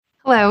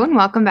Hello and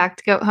welcome back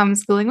to Goat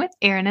Homeschooling with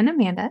Erin and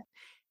Amanda.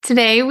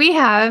 Today we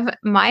have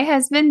my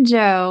husband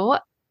Joe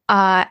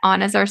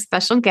on as our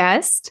special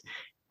guest.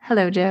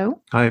 Hello,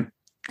 Joe. Hi.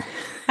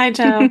 Hi,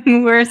 Joe.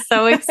 We're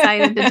so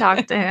excited to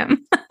talk to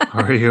him.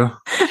 How are you?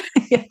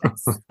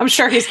 Yes. I'm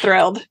sure he's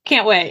thrilled.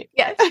 Can't wait.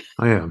 Yes.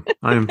 I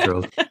am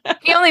thrilled.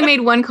 He only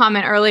made one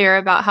comment earlier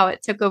about how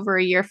it took over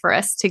a year for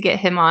us to get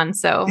him on.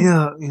 So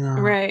Yeah,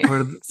 right.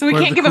 So we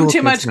can't give him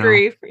too much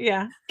grief.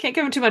 Yeah. Can't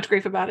give him too much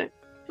grief about it.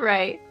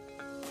 Right.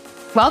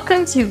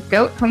 Welcome to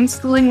Goat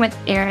Homeschooling with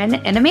Erin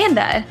and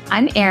Amanda.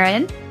 I'm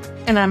Erin.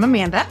 And I'm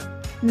Amanda.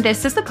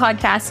 This is the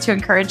podcast to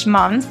encourage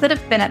moms that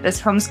have been at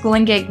this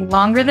homeschooling gig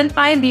longer than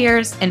 5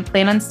 years and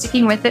plan on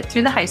sticking with it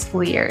through the high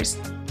school years.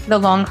 The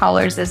long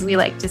haulers, as we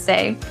like to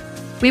say.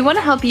 We want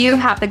to help you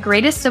have the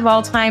greatest of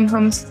all time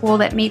homeschool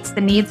that meets the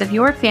needs of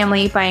your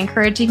family by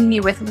encouraging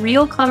you with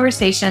real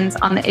conversations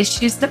on the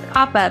issues that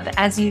pop up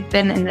as you've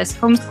been in this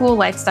homeschool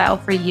lifestyle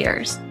for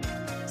years.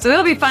 So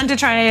it'll be fun to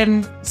try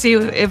and see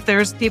if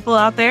there's people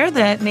out there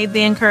that need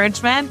the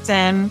encouragement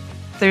and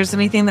if there's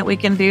anything that we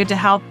can do to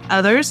help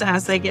others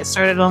as they get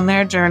started on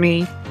their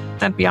journey.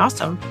 That'd be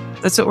awesome.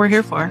 That's what we're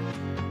here for.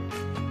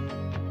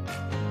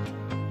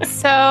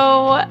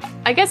 So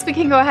I guess we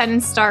can go ahead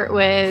and start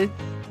with,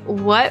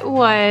 what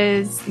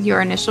was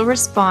your initial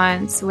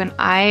response when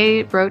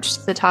I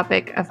broached the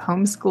topic of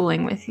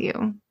homeschooling with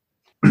you?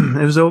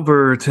 It was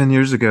over 10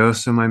 years ago,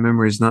 so my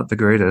memory is not the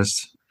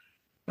greatest.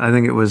 I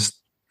think it was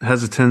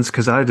hesitance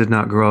because I did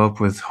not grow up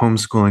with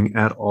homeschooling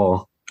at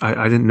all.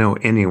 I didn't know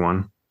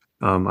anyone.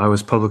 I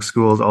was public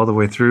schooled all the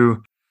way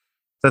through.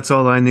 That's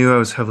all I knew. I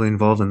was heavily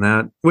involved in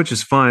that, which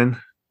is fine.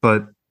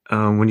 But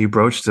when you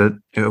broached it,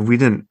 we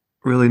didn't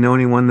really know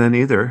anyone then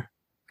either.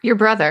 Your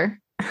brother.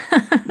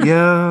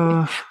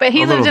 Yeah. But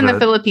he lived in the bit.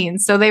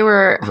 Philippines, so they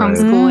were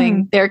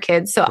homeschooling their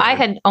kids. So I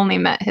had only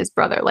met his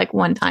brother like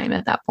one time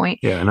at that point.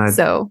 Yeah, and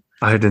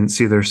I didn't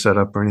see their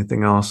setup or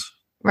anything else.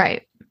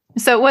 Right.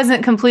 So it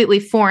wasn't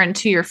completely foreign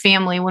to your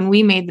family when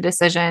we made the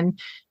decision,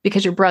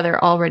 because your brother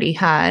already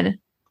had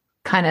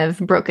kind of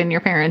broken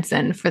your parents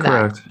in for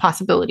Correct. that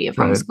possibility of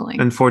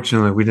homeschooling.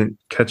 Unfortunately, we didn't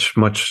catch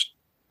much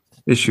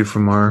issue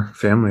from our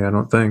family, I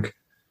don't think.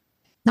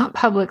 Not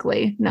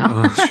publicly, no.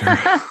 Oh,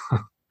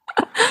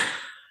 sure.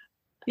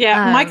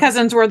 Yeah, my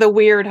cousins were the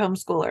weird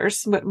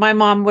homeschoolers, but my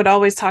mom would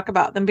always talk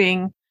about them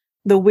being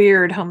the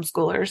weird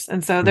homeschoolers.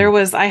 And so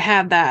I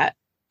had that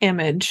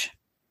image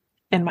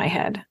in my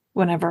head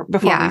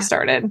before we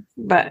started.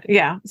 But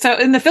yeah, so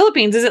in the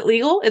Philippines, is it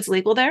legal? It's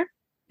legal there?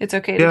 It's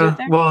okay to do it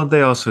there? Well,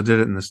 they also did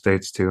it in the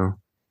States too.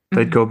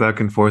 They'd go back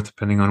and forth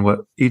depending on what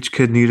each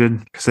kid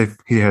needed, because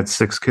he had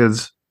 6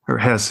 kids, or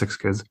has 6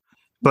 kids.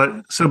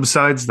 But so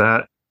besides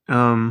that,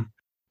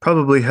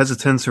 probably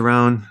hesitance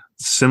around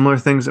similar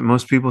things that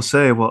most people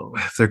say. Well,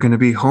 if they're going to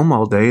be home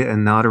all day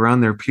and not around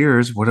their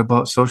peers, what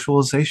about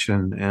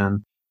socialization?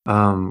 And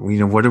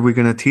what are we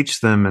going to teach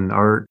them? And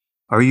are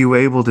you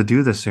able to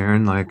do this,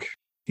 Erin? Like,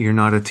 you're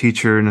not a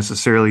teacher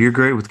necessarily. You're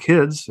great with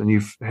kids, and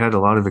you've had a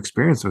lot of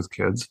experience with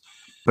kids.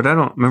 But I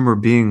don't remember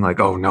being like,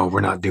 "Oh no,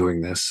 we're not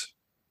doing this."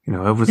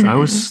 I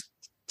was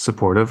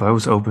supportive. I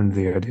was open to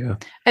the idea.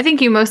 I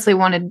think you mostly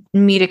wanted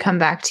me to come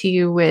back to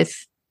you with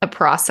a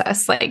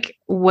process. Like,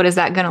 what is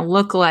that going to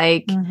look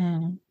like?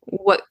 Mm-hmm.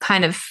 What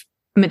kind of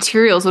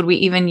materials would we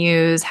even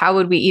use? How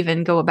would we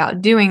even go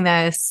about doing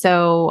this?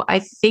 So I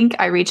think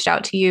I reached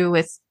out to you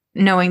with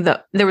knowing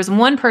that there was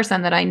one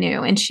person that I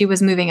knew, and she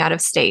was moving out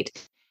of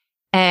state,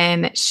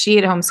 and she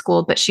had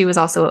homeschooled, but she was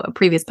also a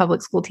previous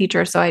public school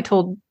teacher. So I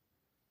told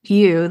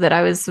you that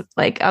I was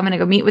like, I'm going to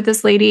go meet with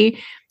this lady,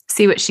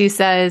 see what she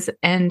says.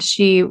 And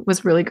she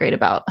was really great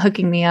about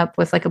hooking me up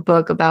with like a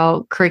book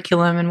about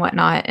curriculum and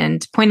whatnot,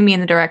 and pointing me in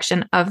the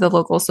direction of the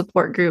local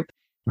support group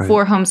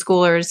for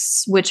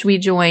homeschoolers, which we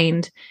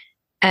joined.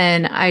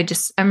 And I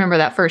remember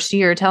that first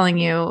year telling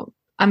you,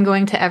 I'm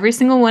going to every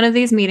single one of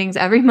these meetings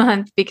every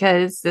month,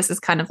 because this is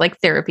kind of like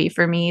therapy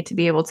for me to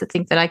be able to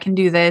think that I can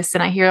do this.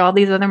 And I hear all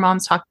these other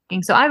moms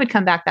talking. So I would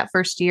come back that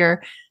first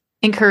year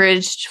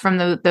encouraged from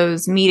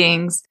those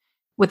meetings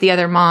with the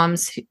other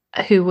moms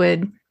who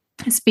would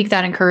speak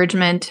that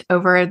encouragement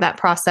over that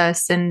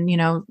process, and,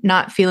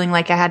 not feeling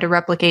like I had to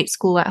replicate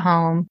school at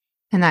home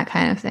and that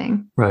kind of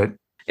thing. Right.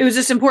 It was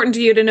just important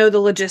to you to know the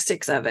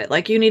logistics of it.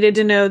 Like, you needed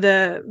to know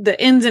the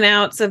ins and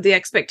outs of the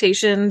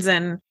expectations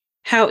and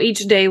how each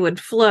day would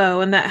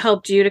flow. And that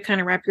helped you to kind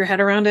of wrap your head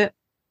around it.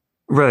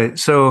 Right.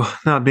 So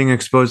not being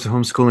exposed to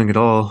homeschooling at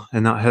all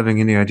and not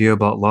having any idea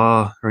about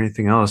law or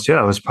anything else.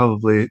 Yeah, it was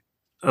probably,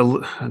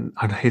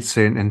 I'd hate to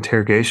say an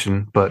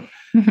interrogation, but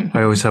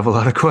I always have a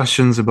lot of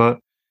questions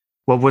about,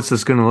 well, what's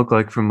this going to look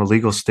like from a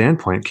legal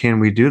standpoint? Can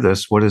we do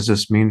this? What does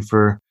this mean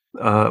for,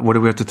 what do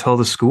we have to tell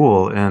the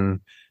school? And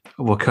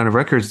what kind of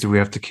records do we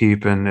have to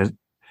keep? And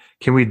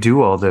can we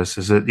do all this?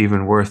 Is it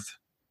even worth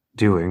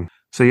doing?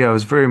 So yeah, it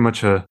was very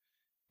much a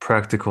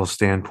practical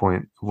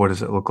standpoint. What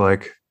does it look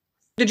like?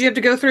 Did you have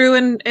to go through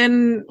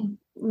and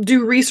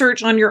do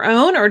research on your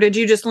own, or did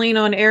you just lean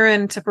on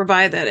Erin to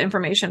provide that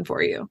information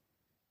for you?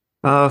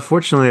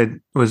 Fortunately,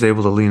 I was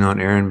able to lean on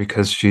Erin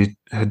because she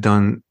had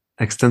done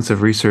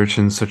extensive research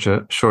in such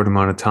a short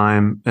amount of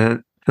time.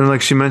 And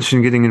like she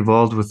mentioned, getting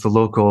involved with the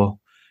local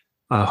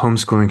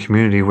homeschooling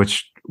community,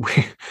 which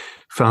we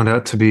found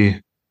out to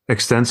be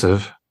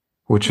extensive,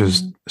 which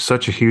is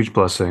such a huge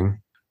blessing.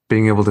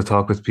 Being able to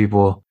talk with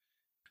people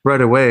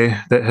right away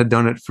that had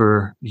done it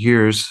for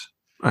years,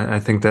 I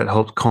think that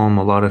helped calm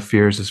a lot of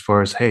fears as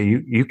far as, hey,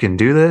 you can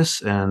do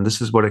this, and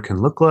this is what it can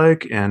look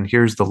like, and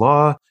here's the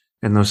law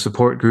and those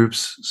support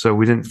groups. So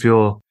we didn't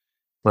feel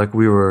like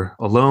we were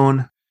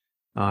alone.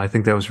 I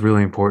think that was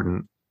really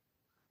important.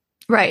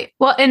 Right.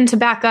 Well, and to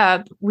back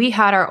up, we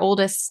had our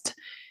oldest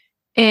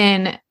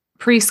in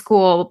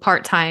preschool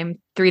part-time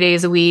 3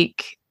 days a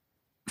week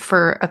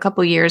for a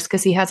couple years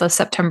because he has a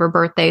September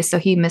birthday. So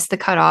he missed the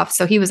cutoff.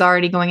 So he was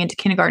already going into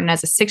kindergarten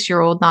as a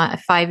 6-year-old, not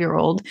a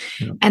 5-year-old.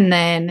 Yeah. And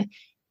then,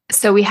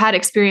 so we had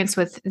experience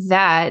with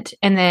that.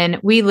 And then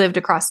we lived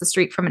across the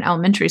street from an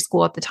elementary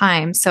school at the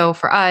time. So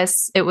for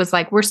us, it was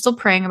like, we're still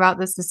praying about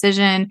this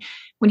decision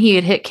when he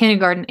had hit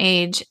kindergarten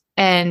age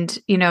and,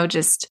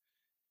 just,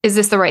 is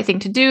this the right thing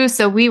to do?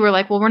 So we were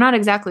like, well, we're not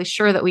exactly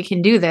sure that we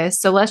can do this.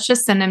 So let's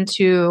just send him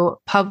to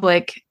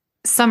public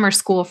summer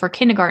school for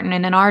kindergarten.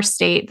 And in our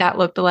state, that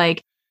looked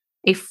like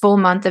a full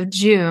month of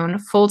June,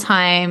 full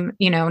time,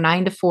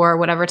 9 to 4,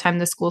 whatever time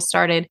the school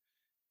started,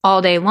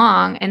 all day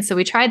long. And so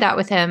we tried that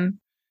with him.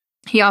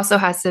 He also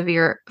has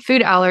severe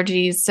food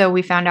allergies. So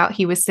we found out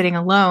he was sitting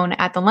alone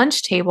at the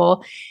lunch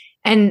table.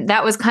 And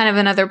that was kind of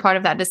another part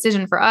of that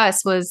decision for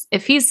us was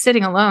if he's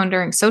sitting alone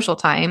during social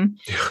time,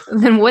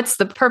 then what's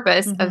the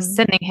purpose of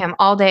sending him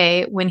all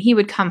day when he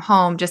would come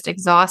home just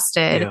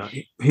exhausted? Yeah,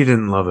 he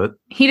didn't love it.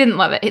 He didn't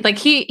love it. Like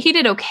he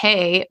did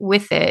okay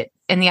with it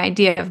and the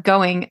idea of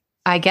going,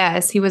 I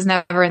guess. He was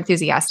never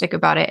enthusiastic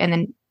about it. And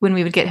then when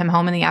we would get him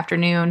home in the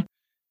afternoon,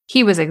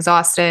 he was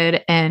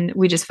exhausted and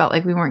we just felt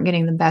like we weren't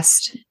getting the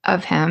best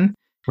of him.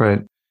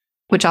 Right.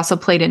 Which also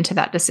played into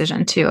that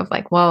decision too of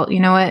like, well, you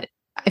know what?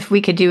 If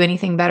we could do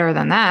anything better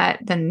than that,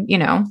 then,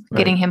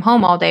 getting him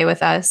home all day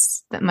with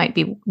us, that might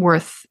be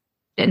worth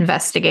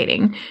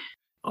investigating.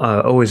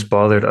 Always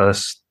bothered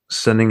us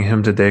sending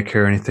him to daycare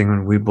or anything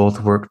when we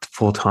both worked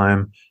full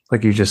time.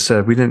 Like you just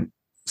said, we didn't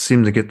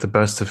seem to get the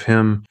best of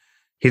him.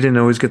 He didn't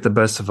always get the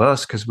best of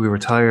us because we were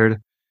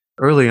tired.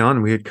 Early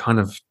on,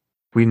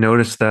 we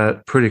noticed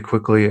that pretty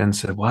quickly and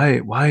said,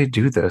 why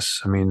do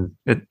this? I mean,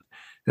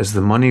 is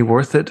the money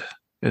worth it?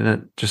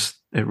 And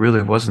it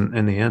really wasn't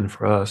in the end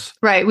for us.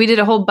 Right. We did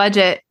a whole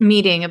budget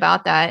meeting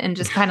about that and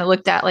just kind of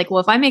looked at like,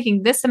 well, if I'm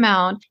making this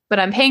amount, but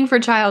I'm paying for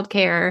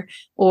childcare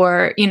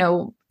or,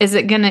 is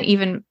it going to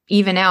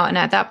even out? And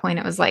at that point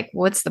it was like,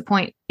 what's the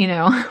point?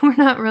 We're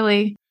not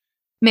really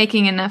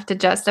making enough to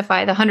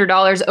justify the $100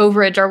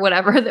 overage or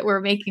whatever that we're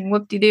making.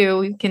 Whoop-de-doo.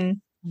 We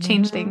can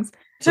change things.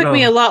 It took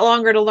me a lot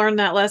longer to learn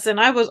that lesson.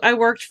 I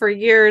worked for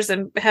years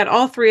and had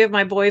all 3 of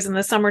my boys in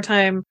the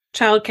summertime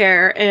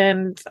childcare.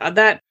 And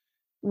that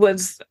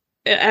was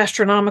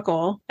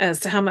astronomical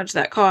as to how much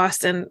that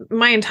cost. And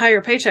my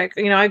entire paycheck,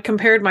 I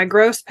compared my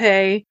gross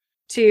pay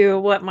to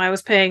what I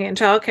was paying in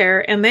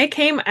childcare, and they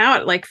came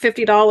out like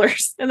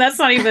 $50. And that's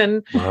not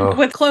even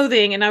with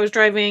clothing. And I was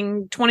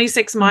driving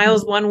 26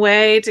 miles one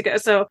way to go.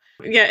 So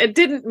yeah, it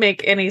didn't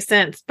make any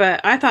sense,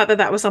 but I thought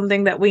that was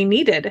something that we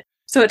needed.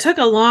 So it took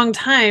a long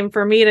time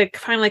for me to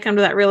finally come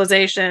to that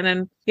realization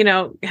and,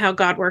 how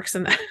God works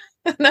in that.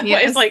 That way.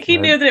 It's like he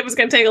knew that it was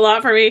going to take a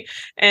lot for me.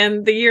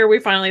 And the year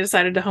we finally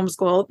decided to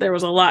homeschool, there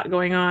was a lot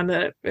going on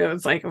that it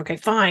was like, okay,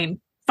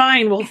 fine,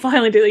 we'll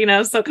finally do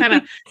it, so kind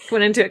of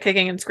went into it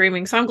kicking and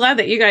screaming. So I'm glad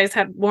that you guys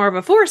had more of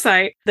a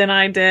foresight than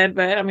I did.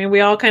 But I mean, we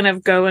all kind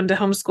of go into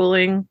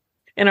homeschooling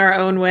in our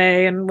own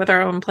way and with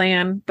our own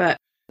plan. But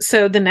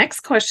so the next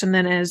question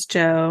then is,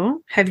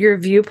 Joe, have your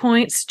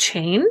viewpoints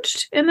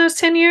changed in those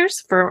 10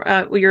 years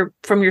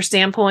from your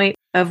standpoint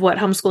of what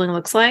homeschooling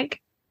looks like?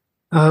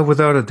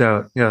 Without a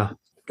doubt, yeah.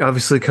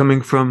 Obviously,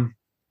 coming from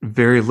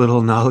very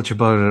little knowledge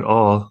about it at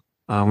all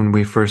when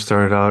we first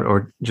started out,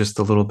 or just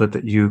a little bit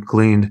that you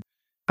gleaned.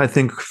 I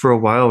think for a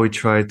while we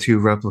tried to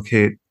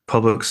replicate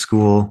public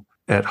school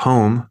at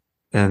home,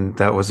 and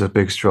that was a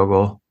big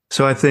struggle.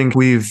 So I think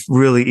we've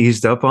really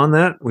eased up on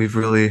that. We've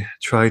really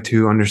tried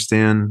to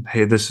understand,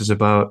 hey, this is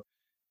about,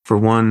 for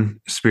one,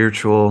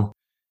 spiritual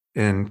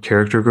and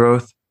character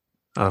growth,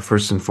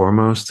 first and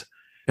foremost.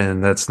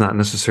 And that's not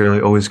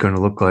necessarily always going to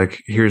look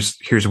like here's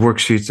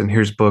worksheets and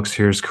here's books,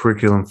 here's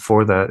curriculum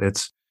for that.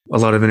 It's a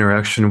lot of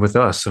interaction with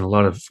us and a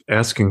lot of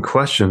asking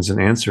questions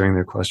and answering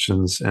their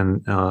questions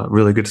and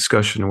really good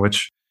discussion,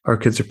 which our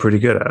kids are pretty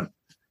good at.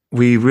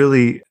 We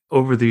really,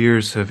 over the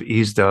years, have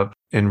eased up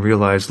and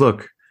realized,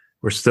 look,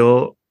 we're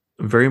still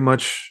very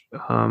much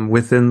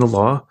within the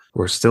law.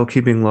 We're still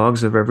keeping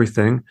logs of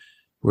everything.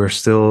 We're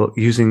still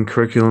using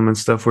curriculum and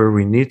stuff where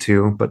we need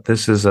to, but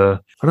this is I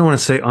don't want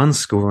to say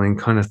unschooling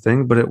kind of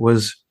thing, but it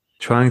was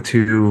trying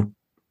to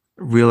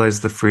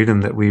realize the freedom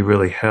that we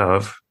really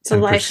have. It's a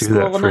life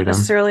school, not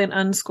necessarily an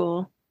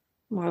unschool,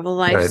 more of a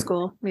life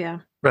school. Yeah.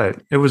 Right.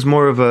 It was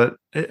more of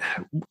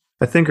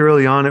I think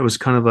early on, it was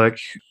kind of like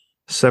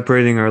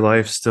separating our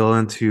life still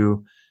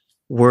into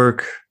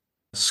work,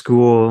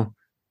 school,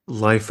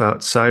 life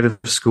outside of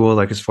school,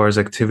 like as far as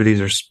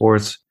activities or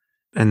sports,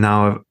 and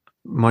now I've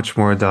much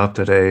more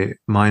adopted a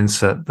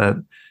mindset that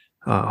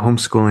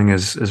homeschooling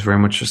is very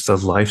much just a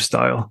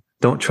lifestyle.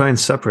 Don't try and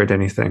separate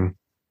anything.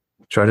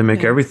 Try to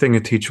make everything a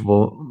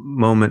teachable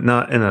moment,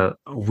 not in a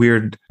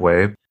weird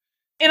way.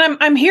 And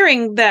I'm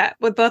hearing that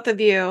with both of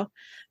you,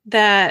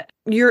 that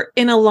you're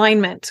in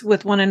alignment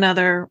with one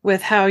another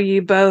with how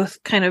you both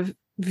kind of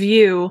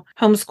view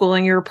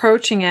homeschooling. You're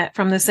approaching it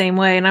from the same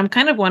way. And I'm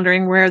kind of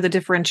wondering where the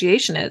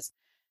differentiation is.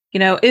 You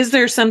know, is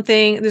there some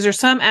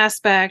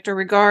aspect or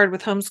regard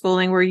with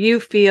homeschooling where you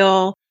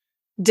feel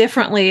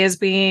differently as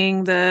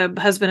being the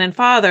husband and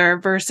father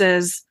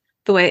versus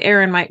the way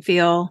Aaron might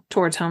feel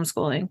towards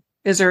homeschooling?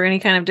 Is there any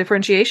kind of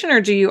differentiation,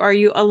 or are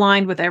you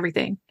aligned with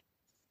everything?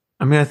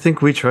 I mean, I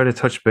think we try to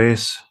touch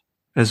base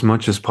as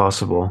much as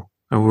possible.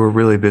 And we're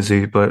really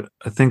busy, but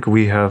I think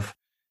we have,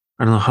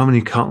 I don't know how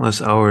many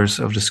countless hours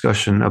of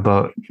discussion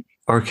about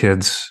our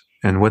kids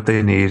and what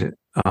they need,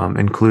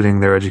 including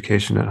their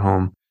education at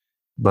home,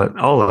 but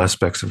all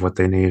aspects of what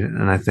they need.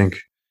 And I think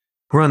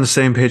we're on the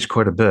same page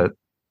quite a bit.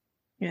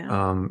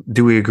 Yeah.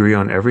 Do we agree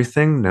on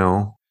everything?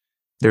 No.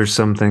 There's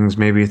some things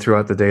maybe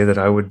throughout the day that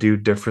I would do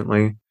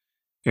differently.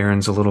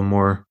 Aaron's a little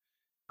more,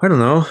 I don't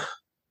know,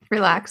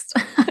 relaxed.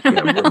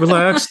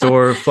 Relaxed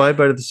or fly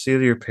by the seat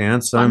of your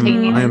pants.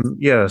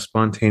 Spontaneous.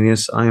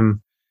 Spontaneous.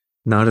 I'm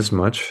not as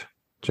much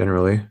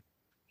generally.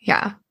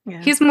 Yeah.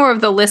 He's more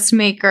of the list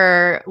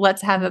maker.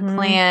 Let's have a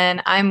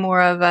plan. I'm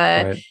more of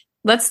a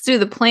let's do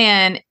the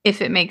plan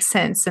if it makes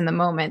sense in the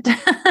moment,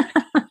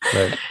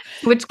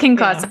 which can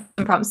cause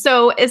some problems.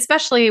 So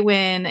especially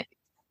when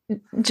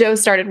Joe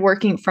started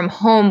working from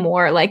home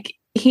more, like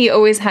he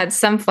always had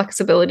some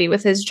flexibility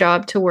with his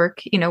job to work,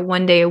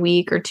 1 day a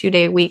week or 2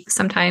 day a week,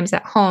 sometimes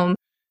at home.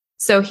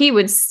 So he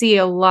would see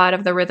a lot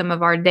of the rhythm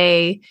of our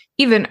day,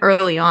 even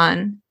early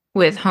on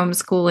with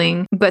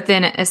homeschooling. But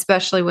then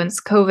especially once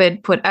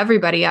COVID put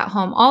everybody at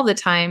home all the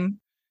time,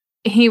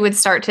 he would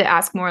start to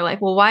ask more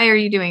like, well, why are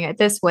you doing it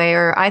this way?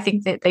 Or I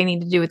think that they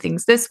need to do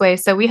things this way.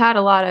 So we had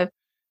a lot of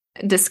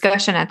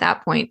discussion at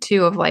that point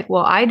too, of like,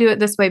 well, I do it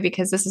this way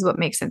because this is what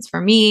makes sense for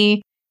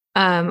me.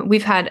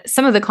 We've had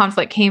some of the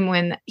conflict came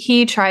when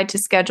he tried to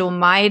schedule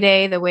my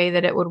day the way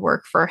that it would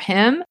work for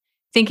him,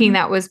 thinking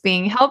that was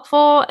being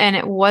helpful, and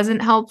it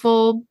wasn't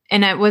helpful.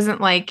 And it wasn't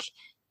like,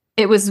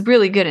 it was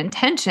really good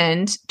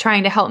intentioned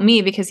trying to help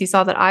me because he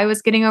saw that I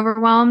was getting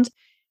overwhelmed.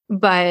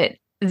 But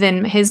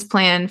then his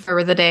plan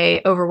for the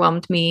day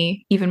overwhelmed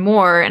me even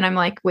more. And I'm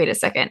like, wait a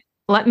second,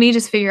 let me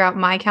just figure out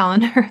my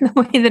calendar, the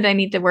way that I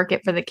need to work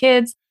it for the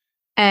kids.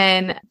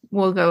 And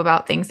we'll go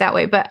about things that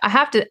way. But I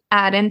have to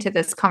add into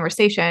this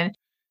conversation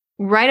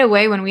right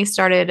away when we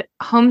started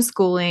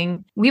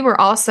homeschooling, we were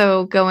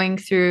also going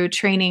through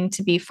training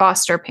to be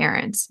foster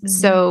parents. Mm-hmm.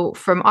 So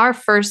from our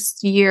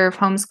first year of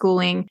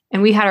homeschooling,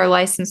 and we had our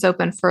license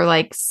open for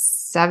like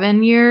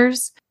 7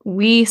 years,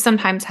 we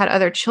sometimes had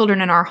other children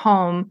in our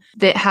home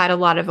that had a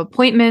lot of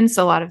appointments,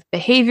 a lot of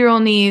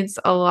behavioral needs,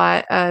 a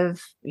lot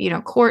of,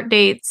 court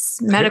dates,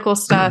 medical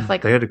stuff.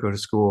 Like they had to go to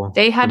school.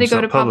 They had to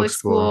go to public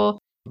school.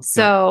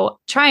 So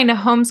trying to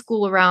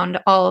homeschool around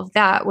all of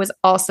that was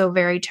also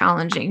very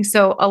challenging.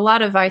 So a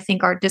lot of, I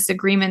think, our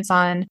disagreements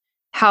on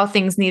how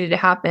things needed to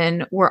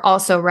happen were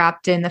also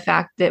wrapped in the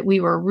fact that we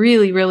were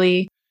really,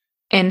 really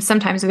in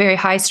sometimes very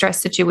high stress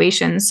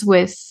situations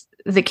with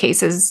the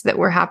cases that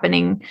were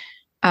happening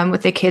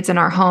with the kids in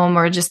our home,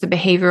 or just the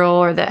behavioral,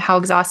 or how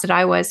exhausted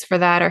I was for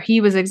that, or he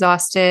was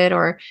exhausted,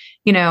 or,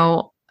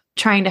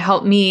 trying to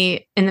help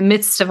me in the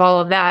midst of all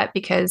of that,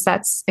 because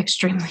that's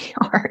extremely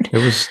hard. It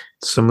was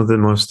some of the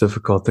most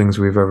difficult things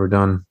we've ever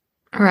done.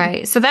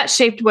 Right. So that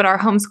shaped what our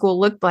homeschool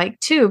looked like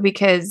too,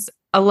 because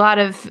a lot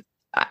of,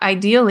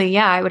 ideally,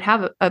 I would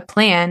have a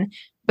plan,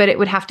 but it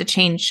would have to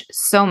change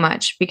so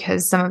much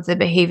because some of the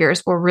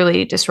behaviors were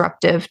really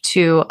disruptive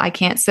to, I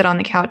can't sit on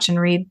the couch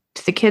and read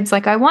to the kids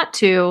like I want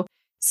to.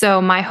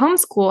 So my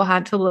homeschool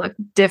had to look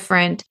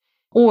different,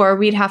 or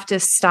we'd have to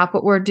stop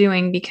what we're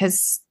doing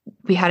because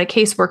we had a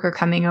caseworker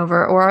coming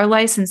over, or our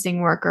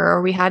licensing worker,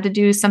 or we had to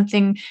do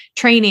something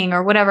training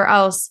or whatever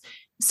else.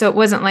 So it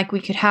wasn't like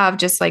we could have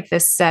just like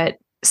this set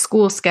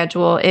school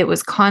schedule. It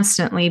was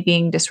constantly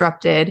being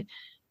disrupted,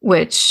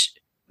 which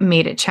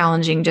made it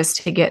challenging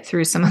just to get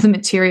through some of the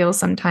material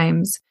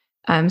sometimes.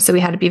 So we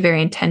had to be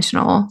very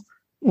intentional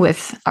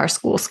with our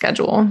school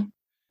schedule.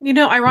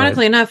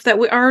 Ironically enough, that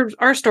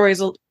our story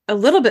is a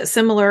little bit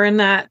similar in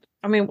that,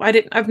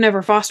 I've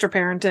never foster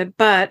parented,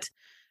 but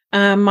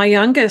my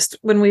youngest,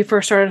 when we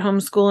first started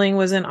homeschooling,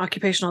 was in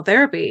occupational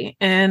therapy,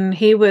 and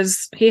he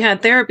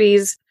had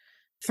therapies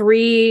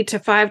 3 to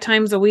 5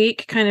 times a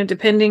week, kind of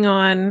depending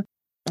on,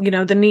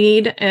 the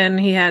need. And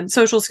he had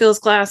social skills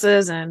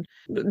classes and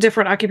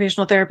different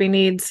occupational therapy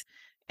needs.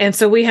 And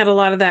so we had a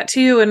lot of that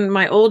too. And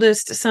my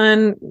oldest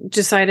son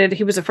decided,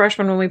 he was a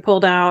freshman when we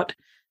pulled out,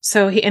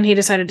 So he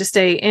decided to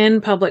stay in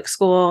public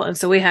school. And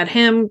so we had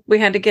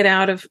to get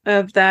out of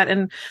that.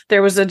 And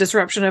there was a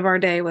disruption of our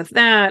day with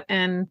that.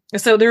 And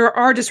so there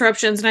are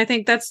disruptions. And I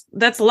think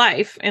that's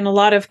life in a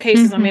lot of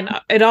cases. Mm-hmm. I mean,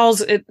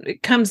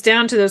 it comes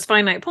down to those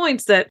finite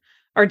points that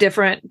are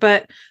different,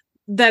 but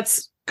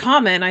that's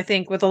common, I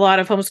think, with a lot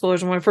of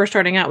homeschoolers. When we're first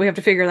starting out, we have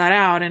to figure that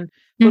out. And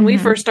when we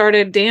first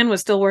started, Dan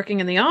was still working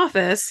in the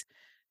office.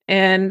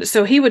 And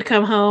so he would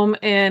come home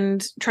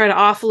and try to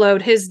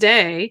offload his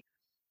day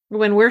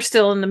when we're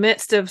still in the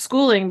midst of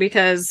schooling,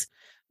 because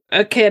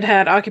a kid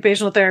had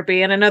occupational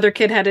therapy and another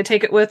kid had to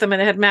take it with them,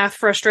 and it had math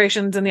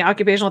frustrations in the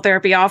occupational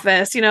therapy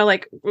office,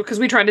 like, because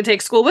we tried to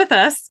take school with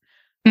us,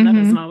 and that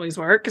doesn't always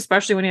work,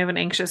 especially when you have an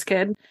anxious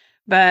kid.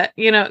 But,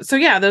 so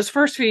yeah, those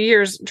first few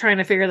years trying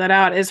to figure that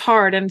out is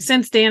hard. And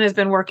since Dan has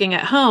been working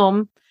at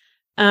home,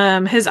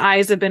 his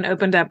eyes have been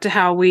opened up to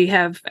how we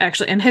have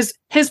actually, and his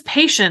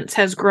patience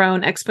has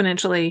grown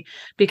exponentially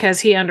because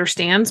he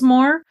understands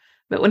more.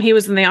 But when he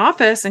was in the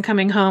office and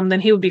coming home,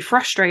 then he would be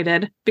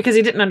frustrated because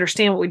he didn't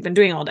understand what we'd been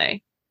doing all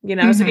day,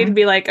 So he'd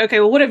be like, okay,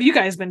 well, what have you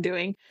guys been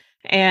doing?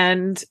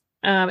 And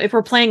if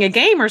we're playing a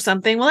game or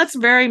something, well, that's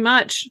very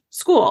much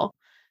school.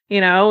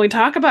 We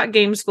talk about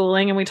game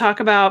schooling and we talk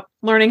about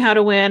learning how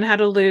to win, how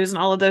to lose,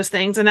 and all of those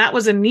things. And that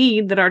was a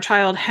need that our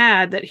child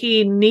had, that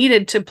he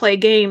needed to play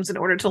games in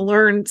order to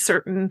learn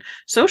certain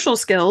social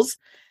skills.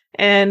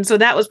 And so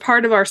that was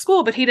part of our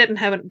school, but Dan didn't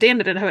have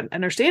an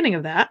understanding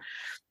of that,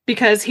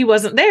 because he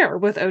wasn't there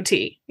with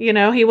OT. He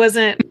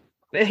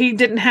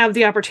didn't have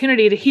the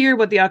opportunity to hear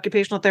what the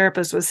occupational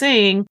therapist was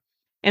saying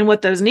and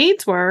what those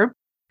needs were.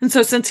 And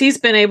so since he's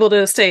been able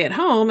to stay at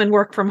home and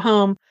work from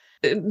home,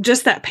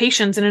 just that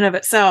patience in and of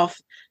itself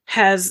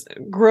has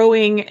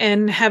growing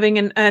and having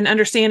an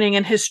understanding,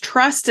 and his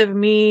trust of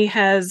me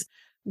has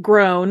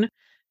grown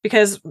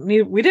because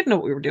we didn't know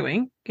what we were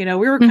doing. We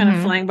were kind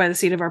of flying by the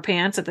seat of our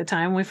pants at the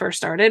time when we first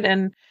started.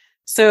 And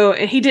so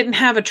he didn't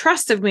have a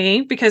trust of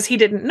me because he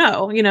didn't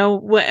know,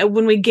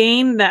 when we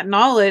gain that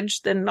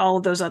knowledge, then all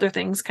of those other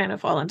things kind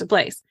of fall into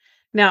place.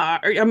 Now,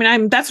 I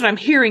mean, that's what I'm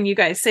hearing you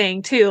guys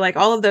saying too. Like,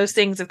 all of those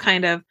things have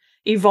kind of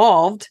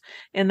evolved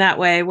in that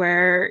way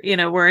where,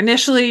 where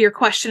initially you're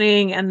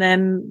questioning, and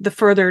then the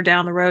further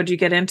down the road you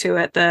get into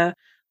it, the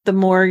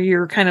more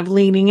you're kind of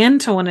leaning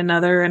into one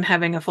another and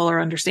having a fuller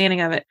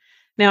understanding of it.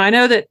 Now, I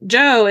know that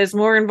Joe is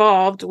more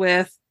involved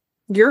with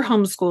your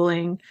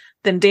homeschooling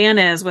than Dan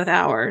is with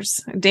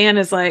ours. Dan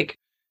is like,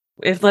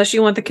 unless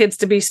you want the kids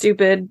to be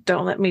stupid,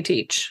 don't let me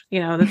teach.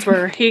 That's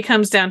where he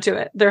comes down to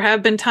it. There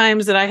have been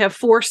times that I have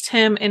forced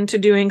him into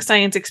doing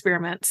science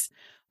experiments,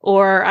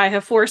 or I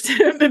have forced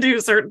him to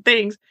do certain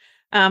things,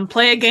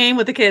 play a game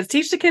with the kids,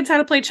 teach the kids how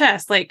to play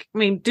chess. Like,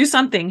 do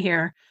something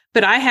here,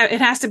 but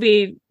it has to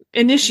be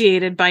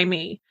initiated by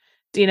me,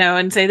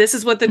 and say, this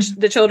is what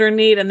the children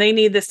need, and they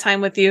need this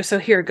time with you. So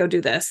here, go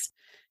do this.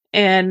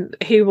 And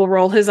he will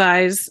roll his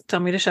eyes, tell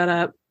me to shut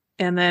up,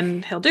 and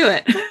then he'll do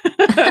it.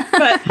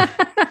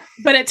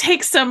 but it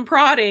takes some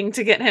prodding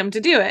to get him to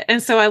do it.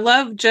 And so I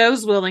love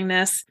Joe's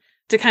willingness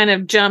to kind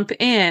of jump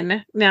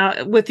in.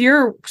 Now, with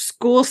your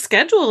school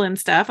schedule and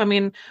stuff,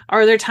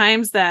 are there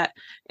times that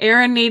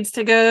Aaron needs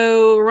to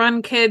go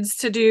run kids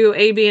to do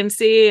A, B, and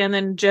C, and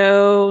then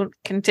Joe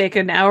can take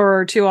an hour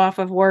or two off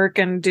of work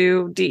and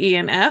do D, E,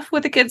 and F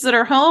with the kids that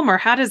are home? Or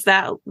how does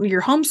that,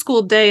 your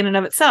homeschool day in and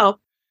of itself,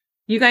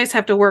 you guys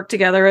have to work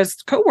together as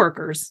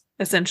coworkers,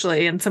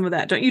 essentially, and some of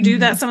that. Don't you do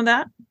that, some of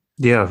that?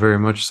 Yeah, very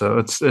much so.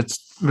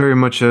 It's very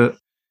much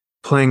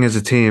playing as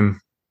a team.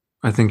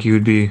 I think you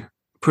would be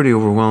pretty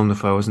overwhelmed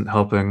if I wasn't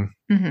helping.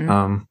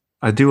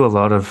 I do a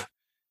lot of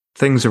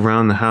things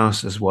around the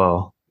house as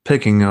well,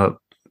 picking up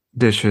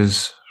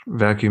dishes,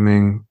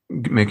 vacuuming,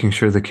 making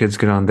sure the kids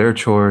get on their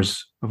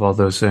chores of all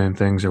those same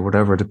things or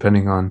whatever,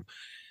 depending on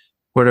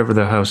whatever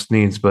the house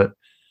needs. But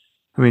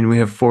we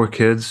have 4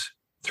 kids,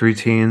 3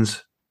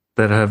 teens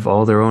that have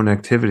all their own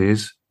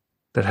activities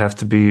that have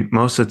to be,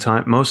 most of the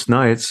time, most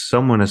nights,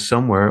 someone is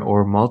somewhere,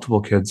 or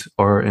multiple kids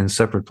are in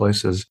separate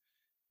places.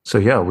 So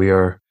yeah,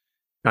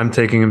 I'm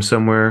taking him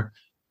somewhere,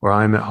 or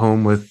I'm at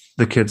home with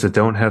the kids that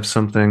don't have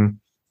something,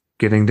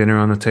 getting dinner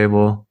on the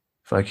table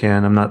if I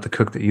can. I'm not the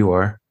cook that you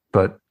are,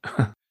 but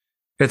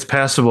it's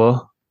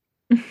passable.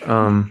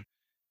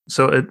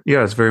 So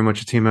it's very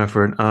much a team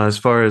effort. As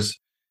far as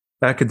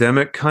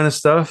academic kind of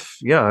stuff,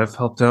 yeah, I've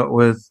helped out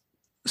with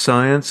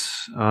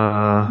science,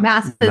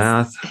 math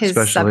is his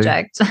especially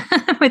subject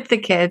with the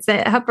kids.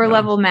 Upper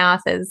level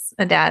math is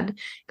a dad.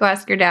 Go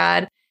ask your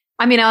dad.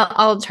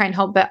 I'll try and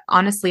help, but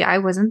honestly, I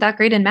wasn't that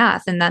great in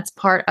math, and that's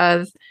part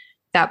of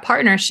that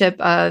partnership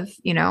of,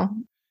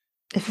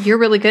 if you're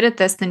really good at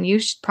this, then you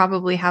should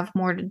probably have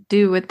more to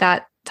do with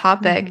that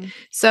topic.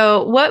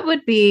 So what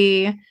would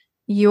be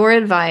your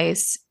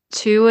advice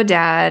to a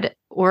dad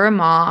or a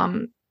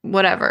mom,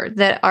 whatever,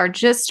 that are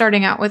just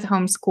starting out with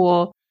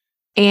homeschool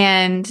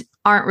and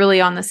aren't really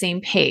on the same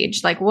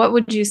page? Like, what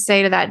would you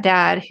say to that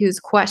dad who's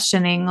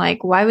questioning,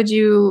 like, why would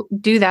you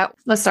do that?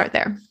 Let's start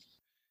there.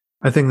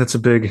 I think that's a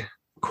big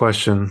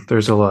question.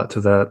 There's a lot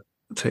to that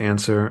to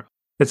answer.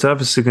 It's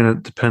obviously going to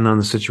depend on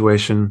the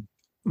situation,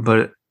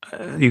 but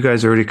you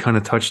guys already kind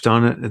of touched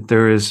on it.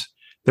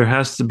 There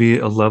has to be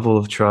a level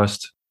of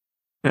trust.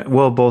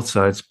 Well, both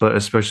sides, but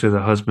especially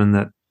the husband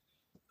that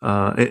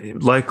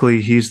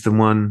likely he's the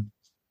one,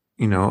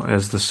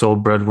 as the sole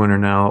breadwinner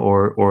now,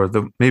 or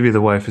maybe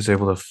the wife is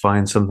able to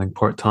find something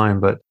part-time,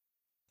 but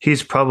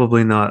he's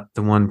probably not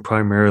the one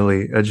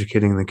primarily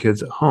educating the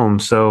kids at home.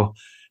 So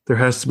there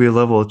has to be a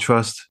level of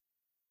trust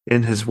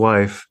in his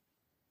wife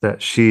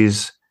that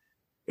she's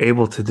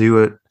able to do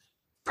it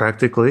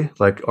practically.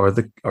 Like, are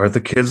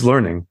the kids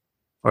learning?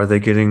 Are they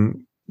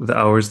getting the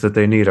hours that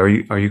they need? Are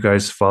you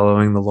guys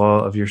following the law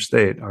of your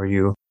state? Are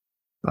you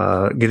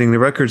getting the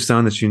records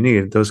down that you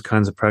need? Those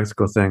kinds of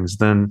practical things.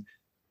 Then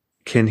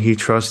can he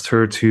trust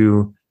her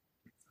to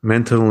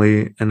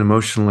mentally and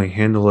emotionally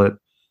handle it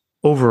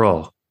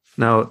overall?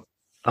 Now,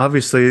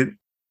 obviously,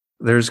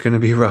 there's going to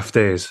be rough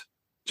days,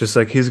 just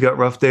like he's got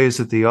rough days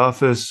at the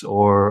office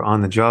or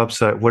on the job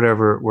site,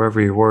 wherever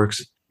he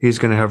works. He's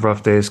going to have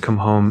rough days, come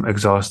home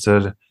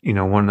exhausted,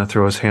 wanting to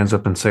throw his hands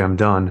up and say, I'm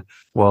done.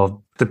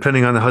 Well,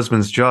 depending on the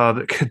husband's job,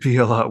 it could be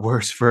a lot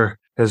worse for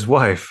his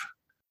wife.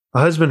 A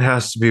husband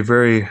has to be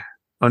very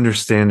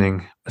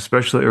understanding,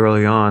 especially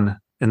early on.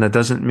 And that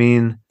doesn't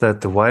mean that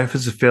the wife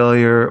is a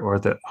failure or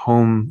that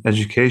home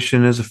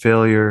education is a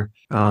failure.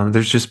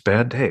 There's just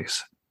bad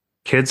days.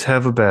 Kids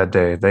have a bad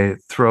day. They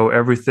throw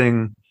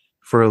everything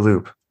for a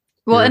loop.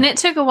 Well, and it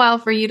took a while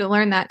for you to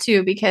learn that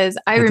too, because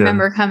I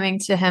remember coming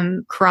to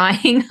him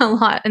crying a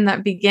lot in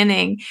that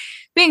beginning,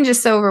 being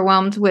just so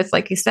overwhelmed with,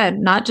 like you said,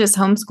 not just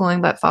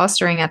homeschooling, but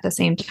fostering at the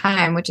same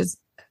time, which is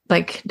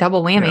like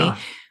double whammy. Yeah.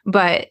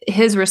 But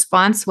his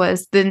response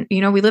was, then,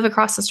 we live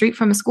across the street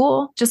from a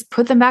school, just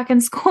put them back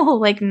in school.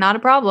 Like, not a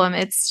problem.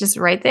 It's just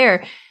right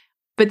there.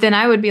 But then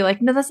I would be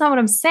like, no, that's not what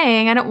I'm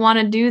saying. I don't want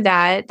to do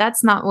that.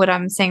 That's not what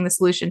I'm saying the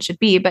solution should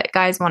be. But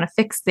guys want to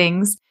fix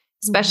things,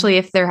 especially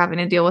if they're having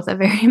to deal with a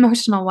very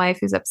emotional wife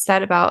who's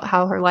upset about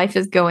how her life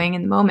is going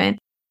in the moment.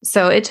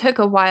 So it took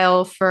a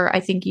while for, I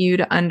think, you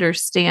to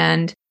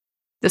understand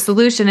the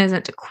solution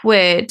isn't to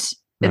quit.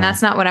 And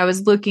that's not what I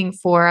was looking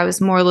for. I was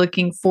more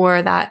looking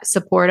for that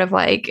support of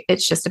like,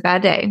 it's just a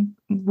bad day.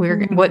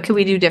 What could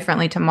we do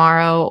differently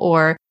tomorrow?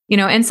 Or,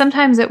 and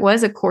sometimes it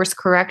was a course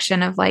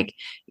correction of like,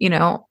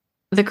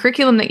 the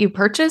curriculum that you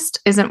purchased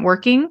isn't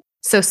working.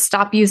 So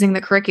stop using the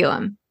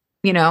curriculum.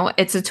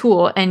 It's a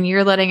tool and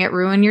you're letting it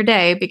ruin your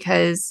day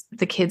because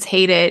the kids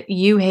hate it.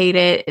 You hate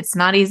it. It's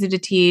not easy to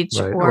teach.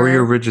 Right. Or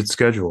your rigid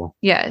schedule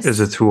is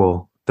a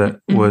tool that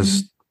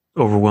was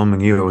overwhelming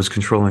you. It was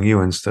controlling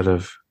you instead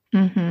of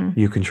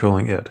you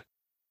controlling it.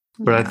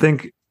 But I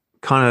think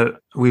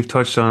we've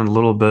touched on a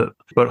little bit,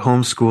 but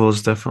homeschool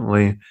is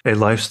definitely a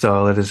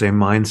lifestyle. It is a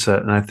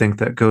mindset. And I think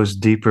that goes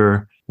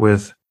deeper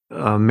with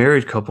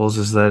married couples,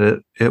 is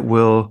that it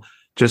will,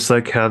 just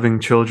like having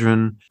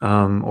children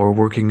or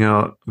working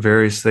out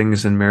various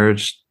things in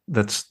marriage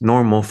that's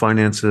normal,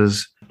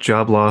 finances,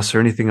 job loss,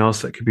 or anything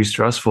else that could be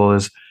stressful,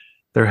 is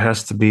there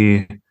has to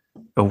be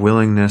a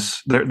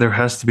willingness. There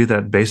has to be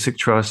that basic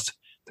trust.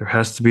 There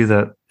has to be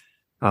that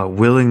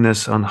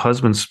willingness on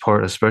husband's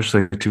part,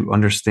 especially, to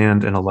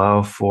understand and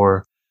allow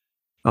for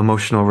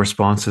emotional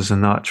responses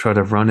and not try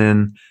to run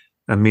in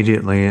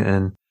immediately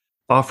and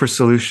offer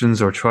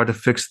solutions or try to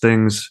fix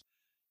things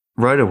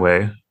right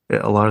away.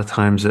 A lot of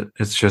times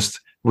it's just,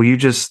 will you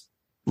just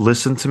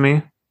listen to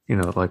me?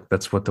 Like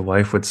that's what the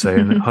wife would say.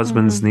 And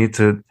husbands need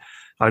to,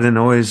 I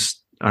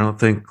don't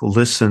think,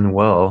 listen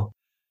well.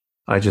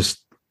 I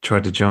just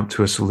tried to jump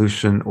to a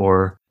solution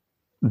or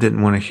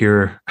didn't want to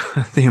hear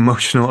the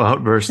emotional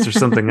outburst or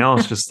something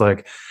else. Just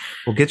like,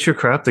 well, get your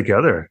crap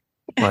together.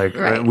 Like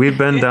we've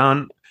been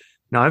down.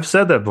 Now I've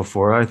said that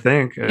before. I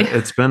think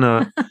it's been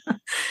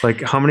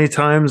like, how many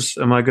times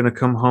am I going to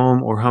come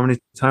home, or how many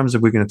times are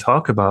we going to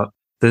talk about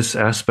this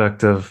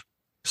aspect of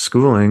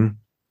schooling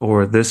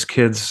or this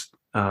kid's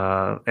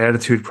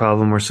attitude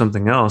problem or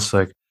something else?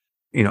 Like,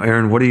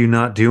 Aaron, what are you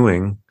not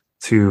doing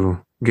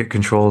to get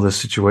control of this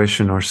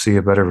situation or see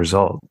a better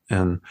result?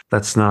 And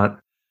that's not,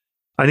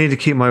 I need to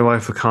keep my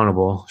wife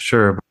accountable,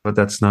 sure, but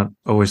that's not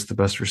always the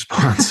best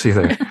response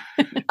either.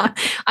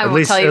 I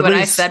will tell you what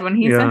I said when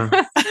he said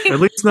at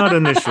least not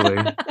initially,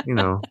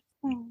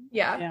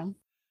 Yeah.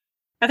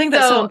 I think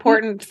that's so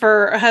important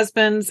for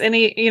husbands,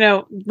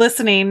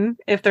 listening,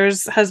 if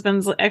there's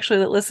husbands actually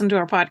that listen to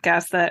our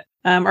podcast that,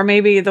 or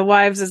maybe the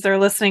wives, as they're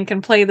listening,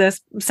 can play this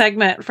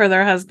segment for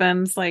their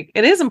husbands. Like,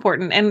 it is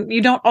important, and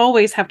you don't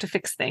always have to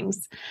fix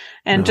things,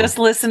 and just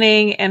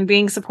listening and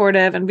being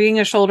supportive and being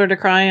a shoulder to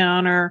cry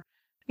on, or,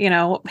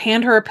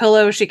 hand her a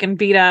pillow she can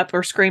beat up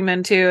or scream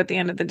into at the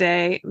end of the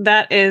day.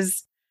 That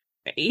is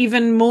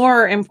even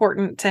more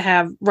important to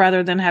have,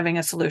 rather than having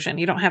a solution.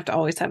 You don't have to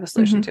always have a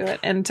solution to it,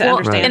 and to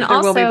understand that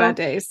there will be bad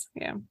days.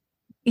 Yeah.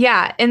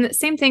 Yeah. And the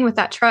same thing with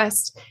that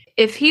trust.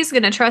 If he's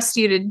going to trust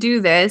you to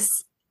do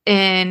this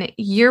and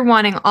you're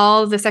wanting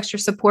all of this extra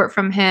support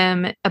from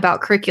him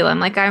about curriculum,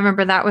 like I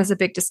remember that was a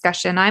big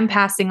discussion. I'm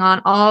passing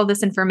on all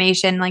this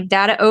information, like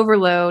data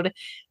overload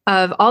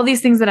of all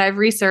these things that I've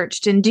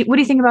researched. And what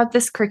do you think about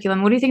this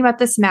curriculum? What do you think about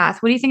this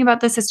math? What do you think about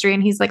this history?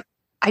 And he's like,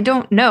 I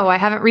don't know. I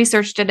haven't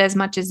researched it as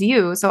much as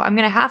you. So I'm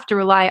going to have to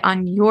rely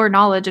on your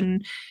knowledge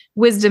and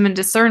wisdom and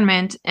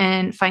discernment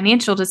and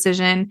financial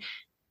decision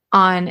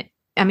on,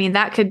 I mean,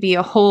 that could be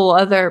a whole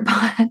other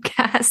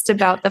podcast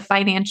about the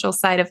financial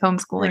side of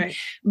homeschooling, Right.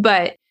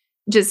 but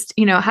just,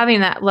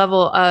 having that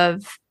level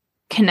of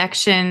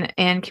connection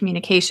and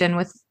communication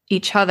with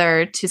each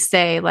other to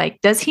say,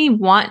 like, does he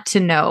want to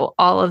know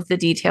all of the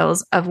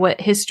details of what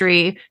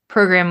history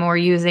program we're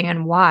using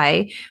and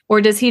why?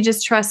 Or does he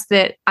just trust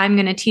that I'm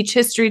going to teach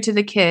history to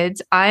the kids?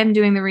 I'm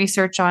doing the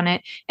research on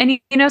it. And,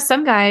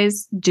 some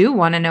guys do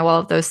want to know all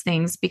of those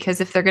things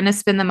because if they're going to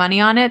spend the money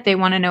on it, they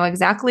want to know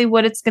exactly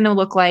what it's going to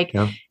look like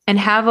and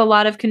have a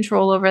lot of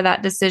control over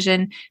that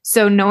decision.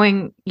 So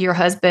knowing your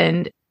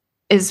husband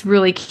is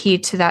really key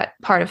to that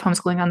part of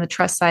homeschooling on the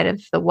trust side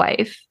of the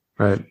wife.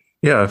 Right.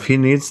 Yeah, if he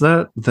needs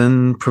that,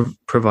 then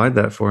provide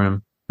that for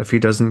him. If he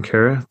doesn't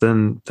care,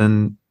 then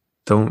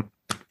don't,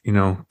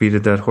 beat a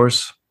dead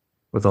horse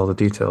with all the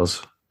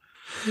details.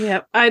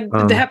 Yeah,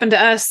 it happened to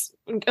us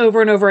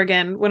over and over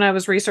again when I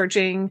was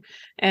researching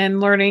and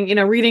learning,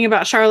 reading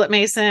about Charlotte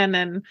Mason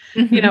and,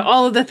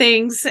 all of the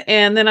things.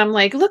 And then I'm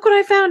like, look what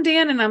I found,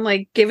 Dan. And I'm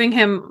like giving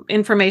him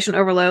information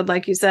overload,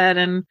 like you said.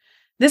 And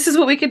this is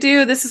what we could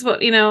do. This is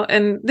what,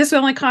 and this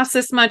only costs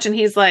this much. And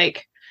he's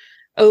like,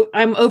 oh,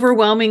 I'm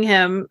overwhelming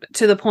him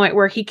to the point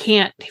where he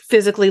can't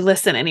physically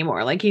listen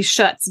anymore. Like he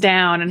shuts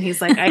down and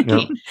he's like, I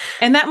can't.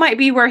 And that might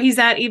be where he's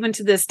at even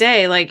to this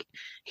day. Like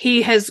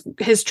he has,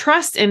 his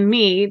trust in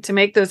me to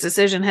make those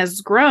decisions has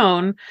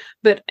grown,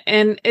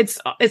 and it's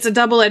a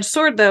double-edged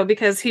sword though,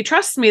 because he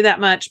trusts me that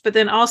much, but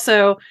then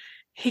also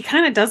he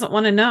kind of doesn't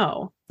want to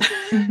know.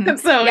 Mm-hmm.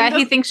 So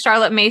he thinks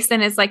Charlotte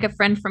Mason is like a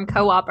friend from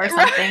Co-op or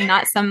something,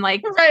 not some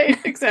like right,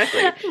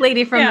 exactly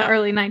lady from the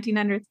early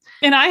 1900s.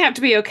 And I have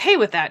to be okay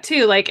with that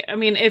too. Like, I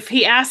mean, if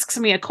he asks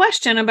me a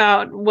question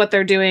about what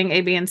they're doing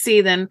A, B, and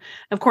C, then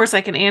of course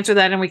I can answer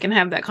that and we can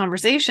have that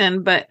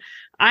conversation. But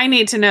I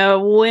need to know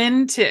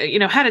when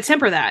to, how to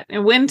temper that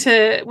and when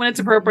it's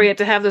appropriate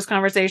to have those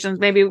conversations,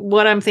 maybe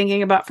what I'm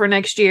thinking about for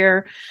next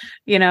year,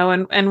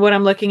 and what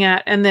I'm looking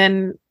at. And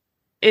then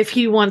if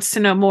he wants to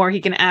know more, he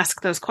can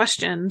ask those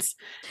questions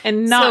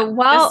and not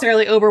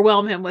necessarily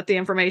overwhelm him with the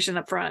information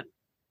up front.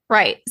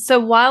 Right. So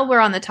while we're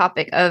on the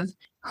topic of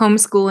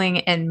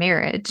homeschooling and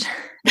marriage,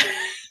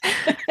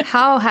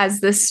 how has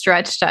this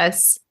stretched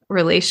us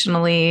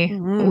relationally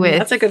with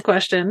that's a good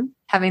question.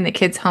 Having the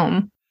kids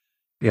home?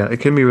 Yeah, it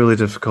can be really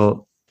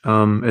difficult.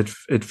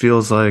 It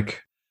feels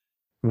like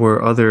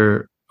where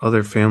other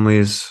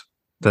families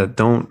that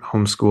don't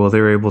homeschool,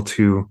 they're able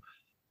to,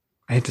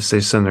 I hate to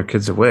say send their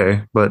kids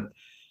away, but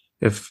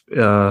if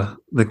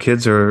the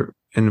kids are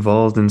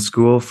involved in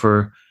school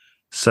for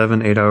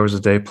 7-8 hours a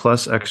day,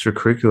 plus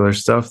extracurricular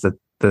stuff that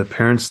the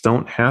parents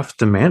don't have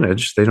to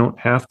manage, they don't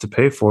have to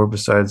pay for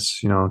besides,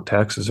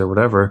 taxes or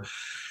whatever.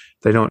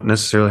 They don't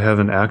necessarily have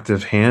an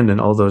active hand in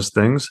all those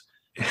things.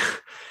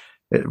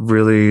 It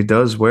really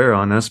does wear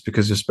on us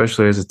because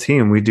especially as a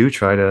team, we do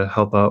try to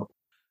help out.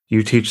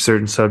 You teach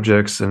certain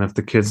subjects, and if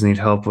the kids need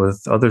help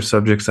with other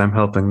subjects, I'm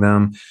helping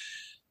them.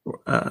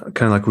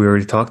 Kind of like we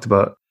already talked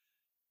about.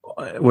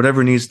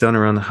 Whatever needs done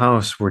around the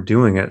house, we're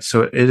doing it.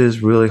 So it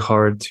is really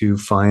hard to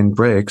find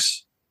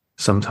breaks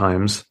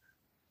sometimes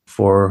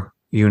for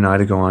you and I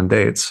to go on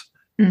dates.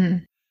 Mm-hmm.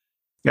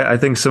 Yeah, I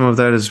think some of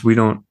that is we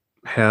don't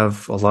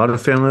have a lot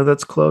of family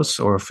that's close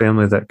or a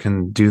family that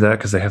can do that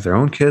because they have their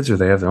own kids or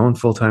they have their own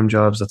full-time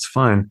jobs. That's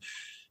fine.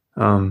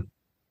 But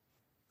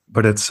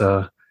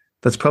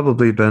that's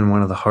probably been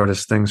one of the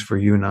hardest things for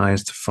you and I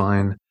is to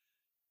find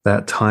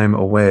that time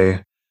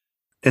away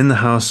in the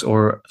house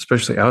or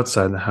especially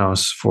outside the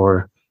house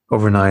for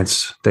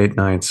overnights, date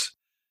nights.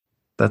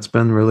 That's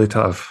been really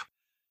tough.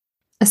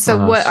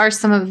 So what are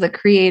some of the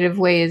creative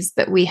ways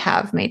that we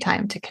have made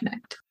time to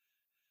connect?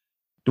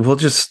 We'll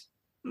just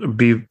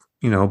be,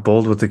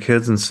 bold with the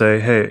kids and say,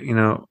 hey,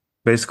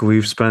 basically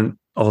we've spent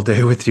all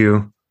day with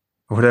you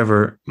or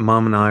whatever.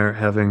 Mom and I are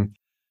having,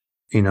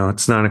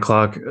 it's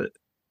 9:00.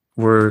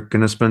 We're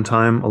going to spend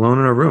time alone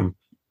in our room,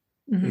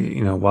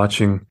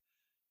 watching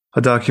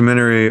a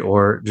documentary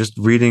or just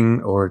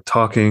reading or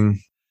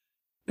talking,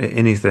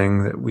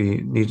 anything that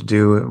we need to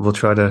do. We'll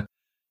try to,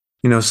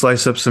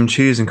 slice up some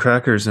cheese and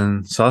crackers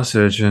and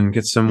sausage and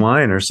get some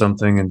wine or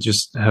something and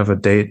just have a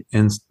date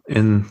in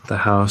the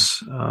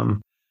house.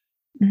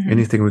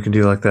 Anything we can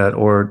do like that.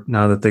 Or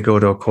now that they go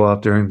to a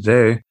co-op during the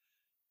day,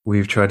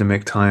 we've tried to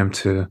make time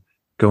to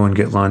go and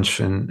get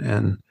lunch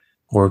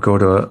or go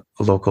to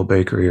a local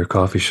bakery or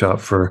coffee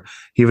shop for,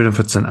 even if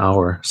it's an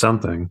hour,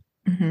 something.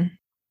 Mm-hmm.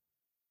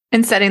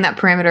 And setting that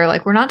perimeter,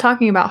 like we're not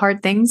talking about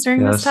hard things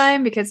during this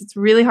time because it's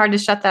really hard to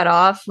shut that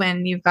off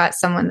when you've got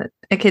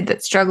a kid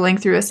that's struggling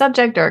through a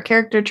subject or a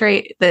character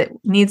trait that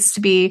needs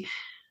to be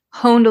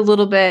honed a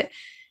little bit.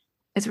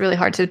 It's really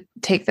hard to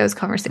take those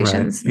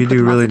conversations. Right. You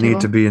do really need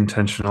to be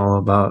intentional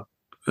about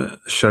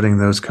shutting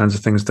those kinds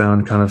of things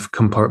down, kind of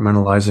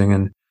compartmentalizing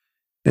and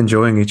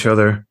enjoying each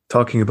other,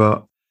 talking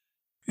about,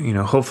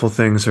 hopeful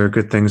things or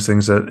good things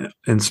that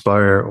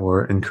inspire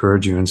or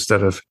encourage you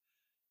instead of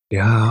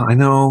Yeah, I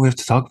know we have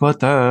to talk about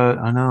that.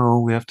 I know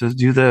we have to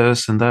do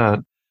this and that.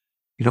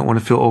 You don't want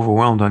to feel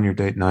overwhelmed on your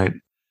date night.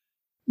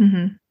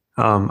 Mm-hmm.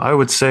 I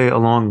would say,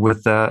 along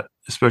with that,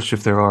 especially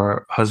if there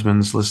are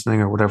husbands listening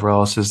or whatever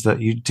else, is that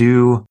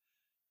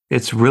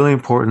it's really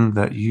important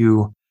that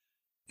you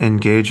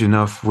engage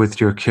enough with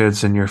your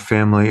kids and your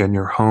family and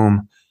your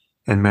home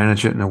and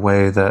manage it in a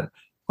way that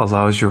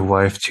allows your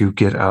wife to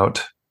get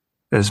out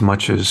as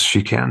much as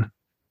she can.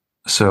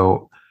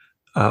 So,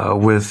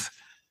 with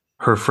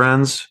her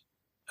friends,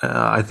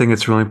 I think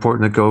it's really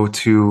important to go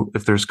to,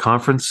 if there's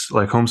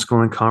like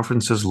homeschooling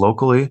conferences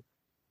locally,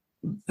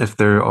 if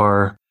there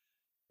are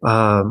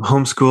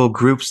homeschool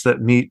groups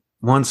that meet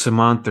once a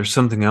month or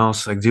something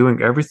else, like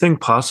doing everything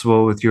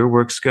possible with your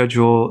work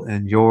schedule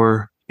and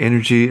your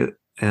energy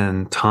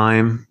and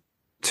time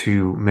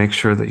to make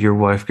sure that your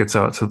wife gets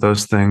out to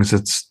those things.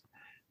 It's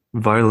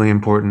vitally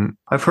important.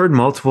 I've heard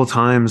multiple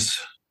times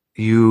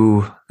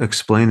you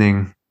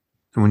explaining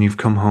when you've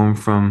come home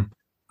from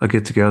a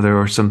get together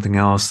or something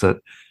else that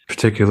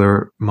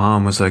particular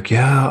mom was like,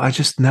 yeah, I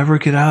just never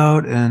get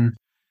out. And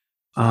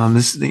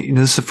this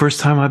is the first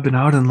time I've been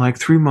out in like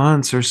 3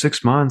 months or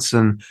 6 months.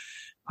 And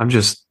I'm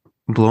just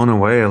blown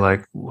away.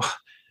 Like,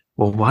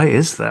 well, why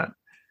is that?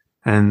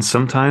 And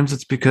sometimes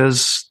it's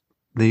because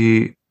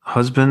the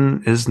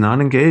husband is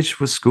not engaged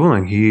with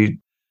schooling. He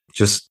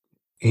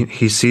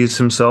sees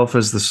himself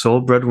as the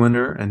sole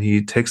breadwinner, and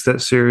he takes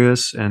that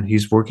serious, and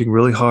he's working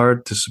really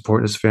hard to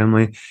support his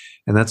family.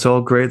 And that's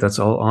all great. That's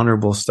all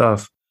honorable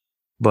stuff.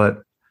 But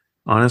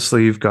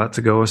honestly, you've got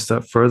to go a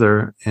step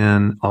further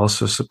and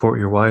also support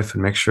your wife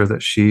and make sure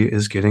that she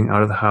is getting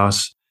out of the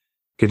house,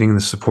 getting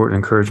the support and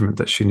encouragement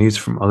that she needs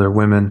from other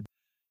women,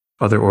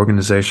 other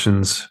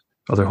organizations,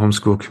 other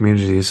homeschool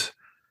communities.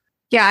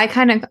 Yeah,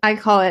 I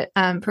call it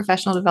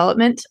professional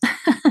development.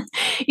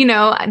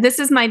 This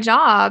is my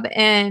job,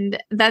 and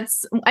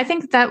I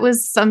think that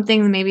was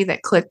something maybe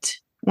that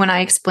clicked when I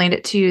explained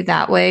it to you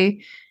that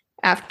way.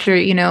 After,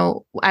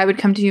 I would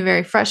come to you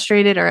very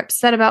frustrated or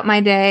upset about my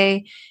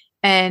day,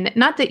 and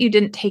not that you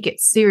didn't take it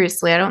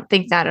seriously. I don't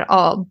think that at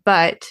all,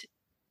 but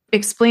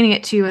explaining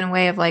it to you in a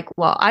way of like,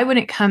 well, I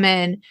wouldn't come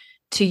in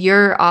to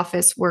your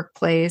office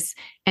workplace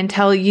and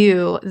tell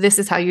you this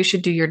is how you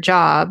should do your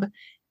job.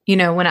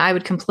 When I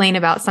would complain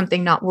about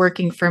something not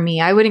working for me,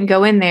 I wouldn't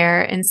go in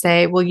there and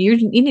say, well, you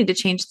need to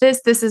change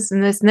this, is,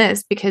 and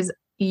this, because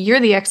you're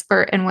the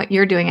expert in what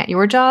you're doing at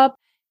your job.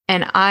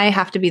 And I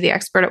have to be the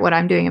expert at what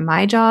I'm doing in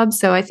my job.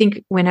 So I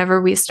think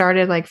whenever we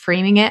started like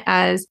framing it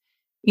as,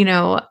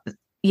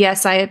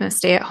 yes, I am a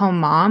stay-at-home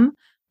mom,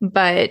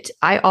 but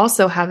I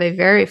also have a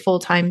very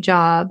full-time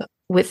job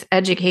with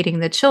educating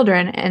the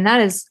children, and that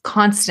is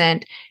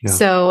constant. Yeah.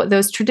 So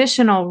those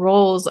traditional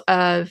roles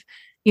of,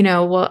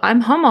 well,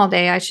 I'm home all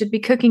day. I should be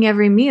cooking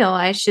every meal.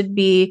 I should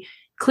be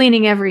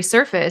cleaning every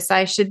surface.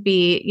 I should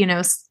be,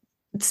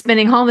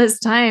 spending all this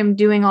time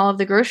doing all of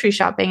the grocery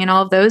shopping and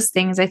all of those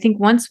things. I think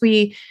once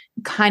we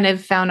kind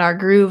of found our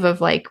groove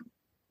of like,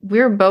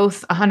 we're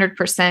both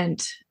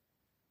 100%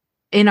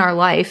 in our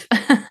life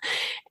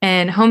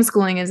and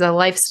homeschooling is a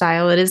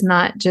lifestyle. It is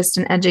not just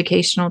an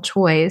educational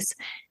choice.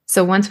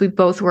 So once we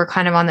both were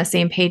kind of on the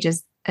same page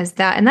as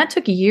that, and that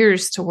took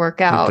years to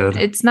work out.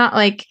 It's not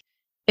like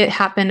it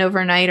happened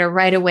overnight or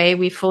right away.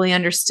 We fully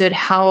understood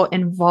how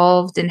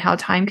involved and how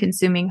time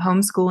consuming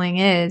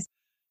homeschooling is.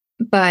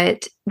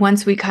 But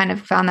once we kind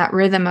of found that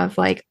rhythm of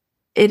like,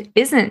 it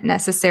isn't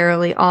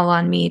necessarily all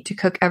on me to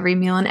cook every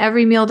meal, and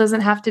every meal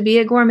doesn't have to be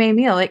a gourmet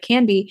meal. It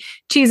can be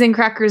cheese and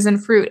crackers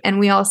and fruit, and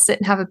we all sit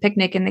and have a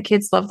picnic, and the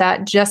kids love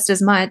that just as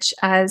much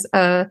as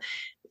a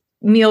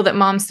meal that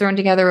mom's thrown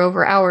together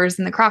over hours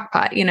in the crock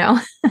pot,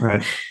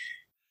 Right.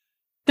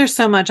 There's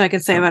so much I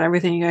could say about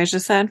everything you guys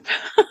just said.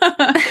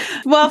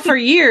 Well, for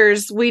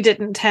years, we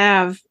didn't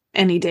have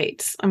any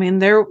dates. I mean,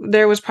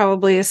 there was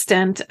probably a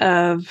stint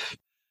of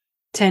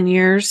 10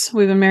 years.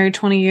 We've been married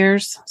 20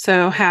 years.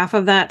 So half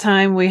of that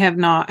time, we have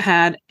not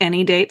had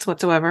any dates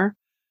whatsoever.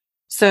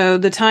 So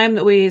the time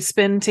that we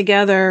spend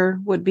together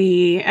would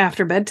be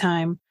after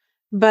bedtime.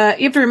 But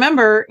you have to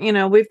remember,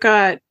 we've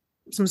got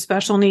some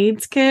special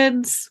needs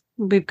kids.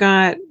 We've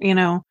got,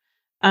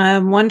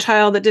 one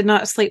child that did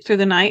not sleep through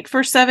the night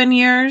for 7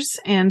 years.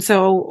 And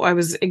so I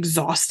was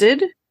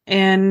exhausted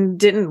and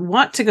didn't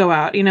want to go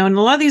out, and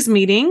a lot of these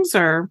meetings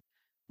are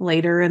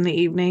later in the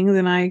evening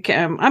than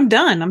I'm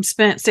done. I'm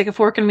spent. Stick a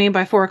fork in me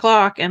by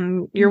 4:00,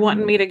 and you're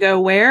wanting me to go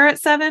where at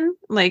 7?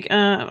 Like,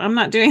 I'm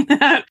not doing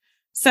that.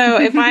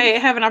 So if I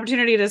have an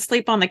opportunity to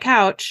sleep on the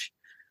couch,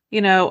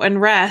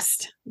 and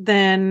rest,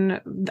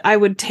 then I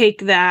would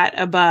take that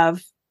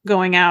above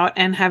going out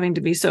and having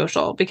to be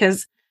social.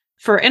 Because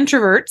for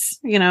introverts,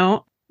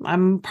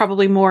 I'm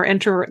probably more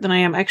introvert than I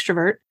am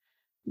extrovert.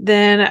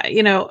 Then,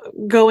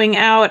 going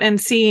out and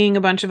seeing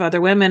a bunch of other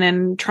women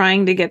and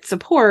trying to get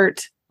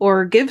support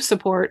or give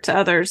support to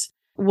others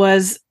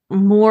was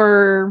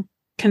more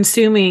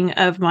consuming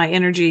of my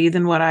energy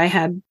than what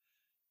I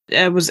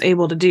was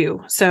able to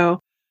do.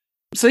 So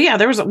So yeah,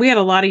 we had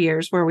a lot of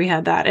years where we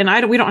had that.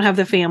 And we don't have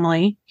the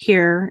family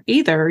here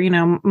either. You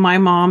know, my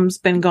mom's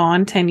been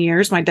gone 10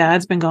 years. My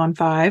dad's been gone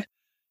 5.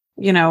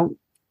 You know,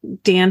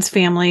 Dan's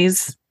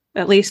family's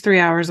at least 3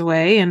 hours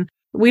away, and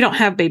we don't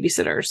have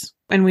babysitters,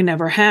 and we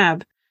never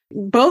have.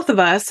 Both of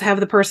us have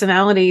the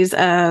personalities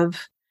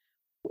of,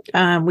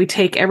 we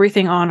take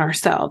everything on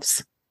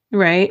ourselves.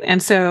 Right.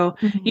 And so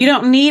you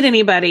don't need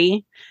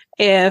anybody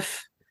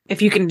if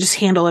you can just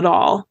handle it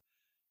all.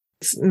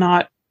 It's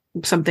not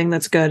something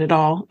that's good at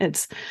all.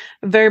 It's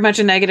very much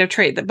a negative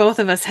trait that both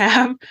of us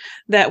have,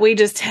 that we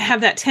just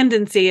have that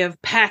tendency of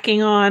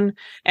packing on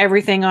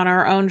everything on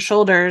our own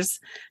shoulders.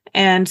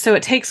 And so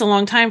it takes a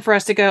long time for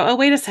us to go, oh,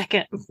 wait a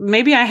second,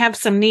 maybe I have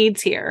some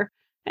needs here.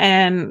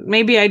 And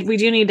maybe we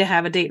do need to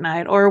have a date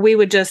night, or we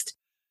would just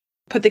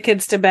put the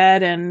kids to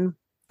bed and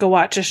go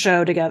watch a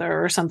show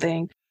together or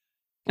something.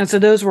 And so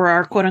those were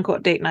our quote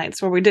unquote date nights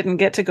where we didn't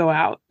get to go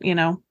out, you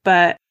know,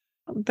 but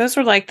those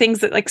were like things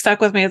that like stuck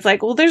with me. It's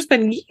like, well, there's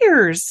been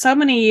years, so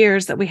many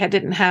years that we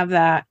didn't have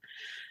that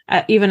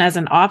even as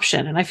an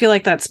option. And I feel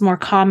like that's more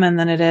common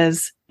than it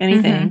is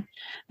anything,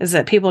 is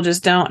that people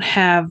just don't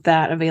have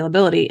that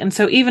availability. And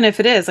so even if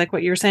it is like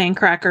what you're saying,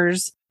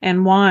 crackers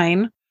and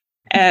wine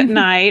at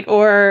night,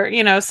 or,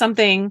 you know,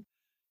 something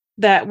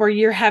that where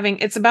you're having,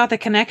 it's about the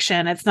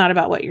connection. It's not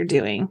about what you're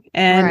doing.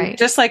 And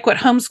just like what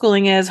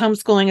homeschooling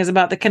is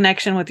about the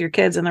connection with your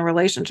kids and the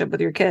relationship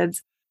with your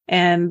kids.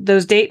 And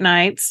those date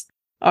nights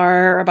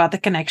are about the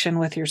connection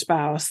with your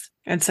spouse.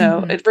 And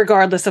so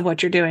regardless of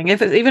what you're doing,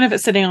 even if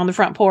it's sitting on the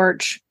front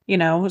porch, you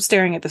know,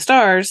 staring at the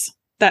stars,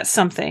 that's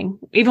something.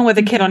 Even with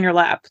a kid on your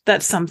lap,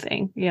 that's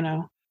something, you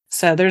know.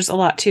 So there's a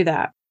lot to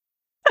that.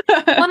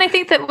 Well, and I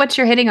think that what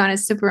you're hitting on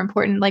is super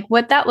important, like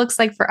what that looks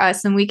like for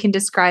us. And we can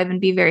describe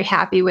and be very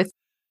happy with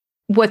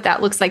what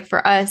that looks like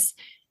for us.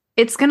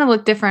 It's going to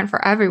look different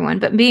for everyone,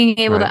 but being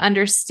able to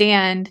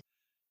understand,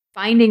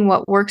 finding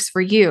what works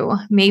for you.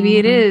 Maybe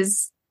it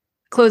is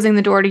closing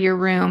the door to your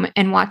room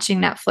and watching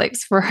Netflix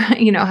for,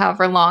 you know,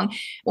 however long,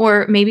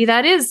 or maybe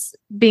that is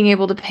being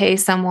able to pay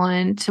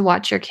someone to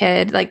watch your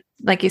kid.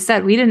 Like you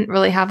said, we didn't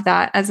really have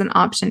that as an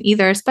option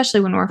either, especially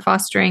when we're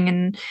fostering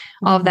and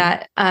all of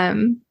that.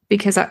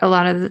 Because a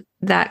lot of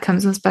that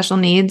comes with special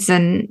needs,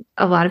 and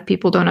a lot of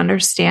people don't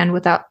understand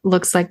what that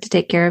looks like to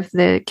take care of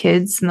the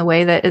kids in the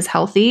way that is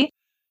healthy.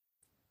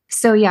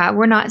 So yeah,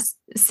 we're not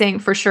saying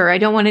for sure. I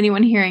don't want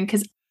anyone hearing,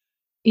 because,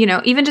 you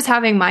know, even just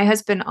having my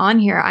husband on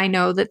here, I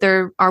know that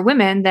there are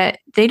women that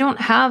they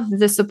don't have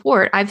the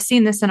support. I've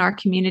seen this in our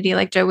community,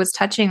 like Joe was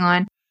touching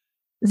on,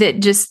 that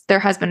just their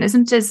husband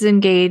isn't as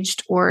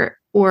engaged or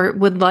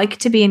would like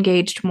to be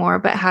engaged more,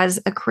 but has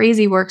a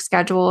crazy work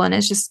schedule and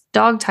is just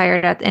dog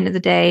tired at the end of the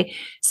day.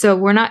 So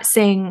we're not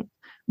saying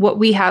what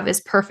we have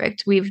is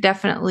perfect. We've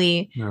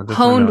definitely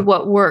honed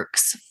what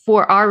works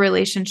for our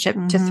relationship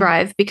to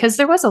thrive, because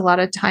there was a lot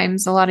of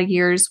times, a lot of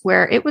years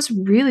where it was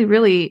really,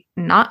 really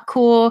not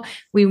cool.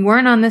 We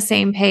weren't on the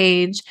same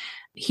page.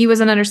 He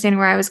wasn't understanding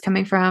where I was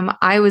coming from.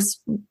 I was,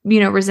 you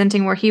know,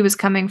 resenting where he was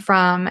coming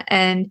from.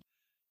 And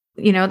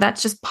you know,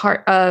 that's just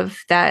part of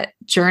that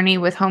journey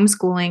with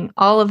homeschooling.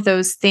 All of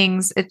those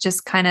things, it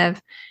just kind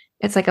of,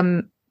 it's like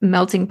a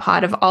melting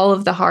pot of all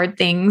of the hard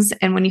things.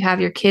 And when you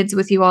have your kids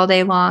with you all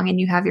day long and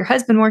you have your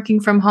husband working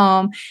from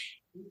home,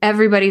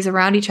 everybody's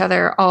around each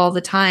other all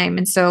the time.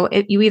 And so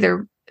you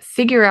either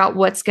figure out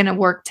what's going to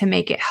work to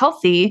make it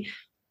healthy,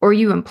 or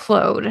you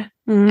implode.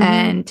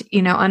 And,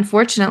 you know,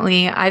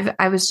 unfortunately,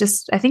 I was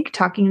just, I think,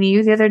 talking to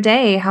you the other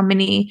day, how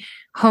many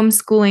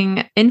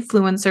homeschooling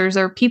influencers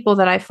or people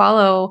that I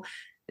follow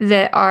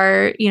that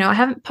are, you know, I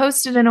haven't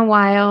posted in a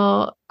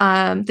while.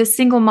 The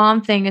single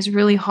mom thing is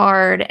really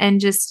hard, and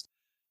just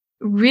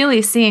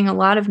really seeing a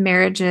lot of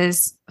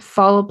marriages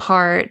fall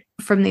apart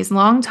from these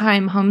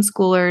longtime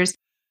homeschoolers,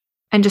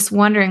 and just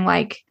wondering,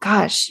 like,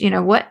 gosh, you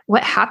know,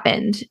 what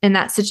happened in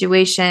that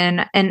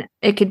situation? And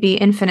it could be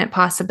infinite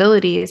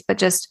possibilities, but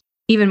just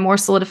even more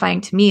solidifying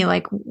to me,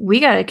 like, we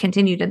got to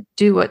continue to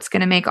do what's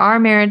going to make our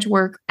marriage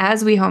work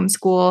as we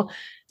homeschool,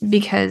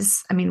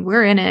 because I mean,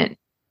 we're in it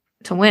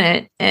to win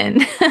it.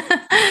 And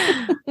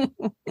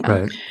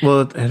right.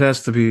 Well, it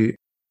has to be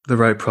the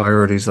right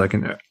priorities, like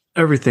in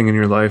everything in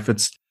your life.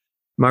 It's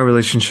my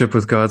relationship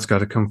with God's got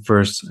to come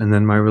first, and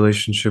then my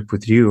relationship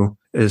with you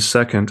is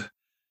second,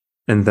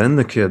 and then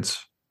the kids.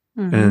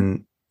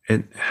 And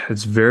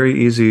it's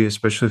very easy,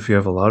 especially if you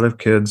have a lot of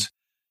kids,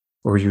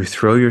 or you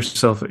throw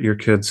yourself at your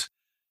kids,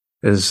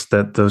 is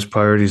that those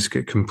priorities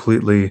get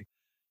completely,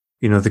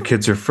 you know, the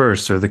kids are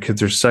first, or the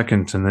kids are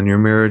second, and then your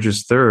marriage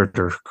is third,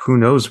 or who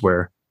knows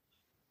where.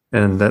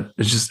 And that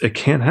is just, it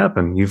can't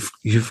happen.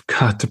 You've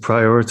got to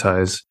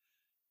prioritize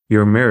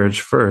your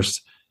marriage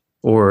first,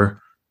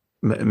 or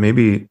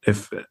maybe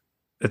if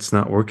it's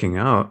not working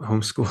out,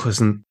 homeschool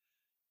isn't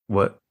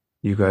what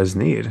you guys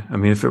need. I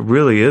mean, if it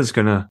really is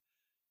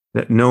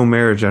that no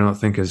marriage, I don't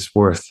think, is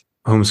worth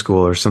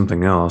homeschool or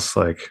something else.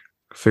 Like,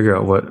 figure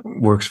out what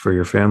works for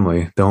your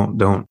family.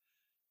 Don't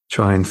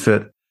try and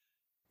fit,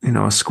 you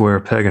know, a square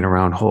peg in a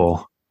round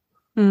hole.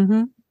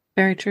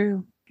 Very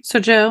true. So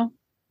Joe,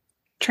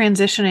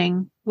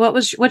 transitioning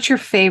What's your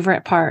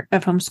favorite part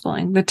of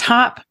homeschooling? The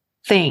top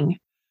thing.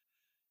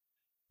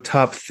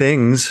 Top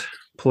things,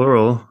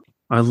 plural.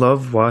 I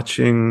love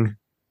watching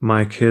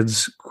my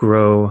kids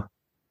grow.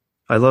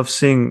 I love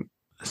seeing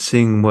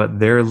what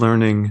they're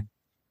learning,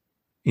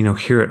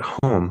 here at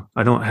home.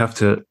 I don't have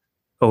to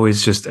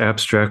always just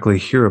abstractly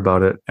hear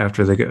about it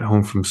after they get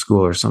home from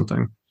school or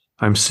something.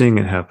 I'm seeing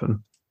it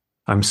happen.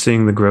 I'm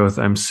seeing the growth.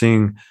 I'm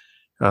seeing,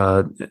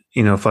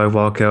 if I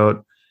walk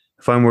out,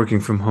 if I'm working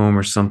from home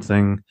or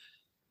something,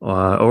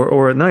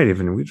 or at night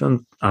even, we've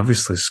done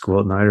obviously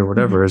school at night or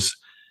whatever, is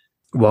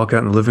walk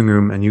out in the living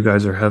room and you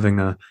guys are having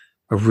a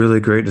really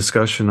great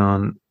discussion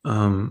on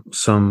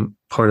some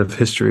part of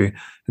history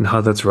and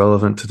how that's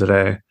relevant to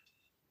today.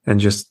 And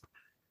just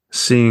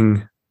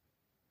seeing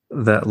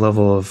that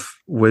level of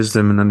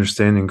wisdom and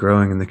understanding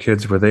growing in the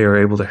kids where they are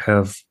able to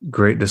have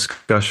great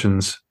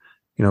discussions,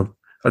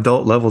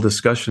 adult level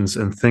discussions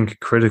and think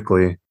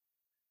critically.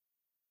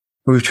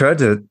 We've tried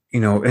to,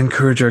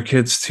 encourage our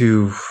kids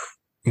to,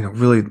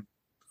 really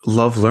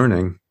love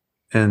learning.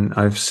 And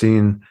I've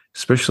seen,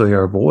 especially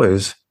our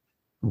boys,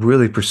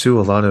 really pursue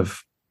a lot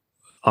of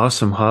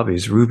awesome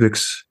hobbies.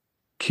 Rubik's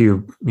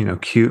Cube,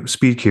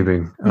 speed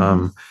cubing,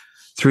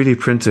 3D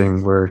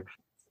printing, where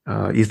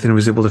Ethan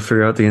was able to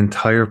figure out the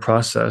entire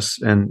process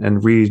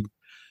and read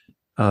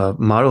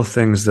model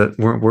things that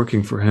weren't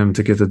working for him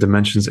to get the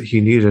dimensions that he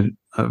needed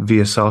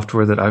via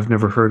software that I've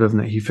never heard of and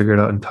that he figured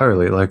out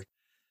entirely. Like,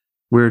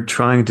 we're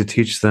trying to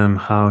teach them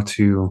how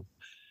to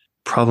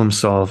problem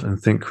solve and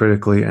think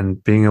critically,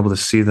 and being able to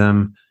see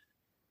them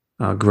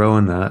grow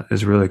in that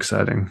is really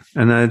exciting.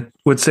 And I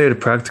would say, at a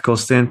practical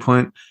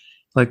standpoint,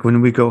 like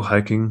when we go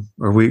hiking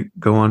or we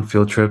go on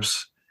field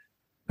trips,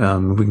 we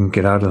can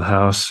get out of the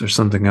house or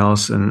something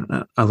else. And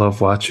I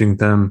love watching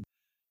them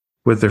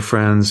with their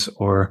friends,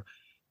 or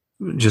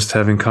just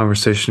having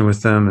conversation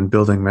with them and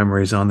building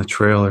memories on the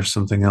trail or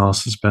something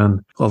else has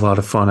been a lot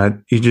of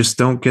fun. You just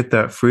don't get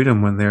that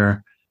freedom when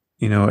they're,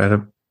 at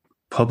a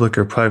public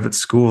or private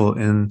school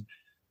in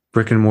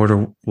brick and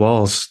mortar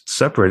walls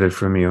separated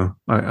from you.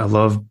 I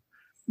love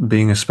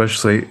being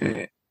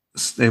especially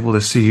able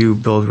to see you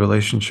build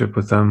relationship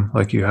with them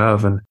like you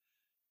have, and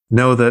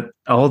know that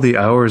all the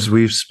hours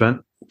we've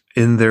spent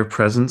in their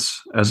presence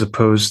as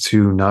opposed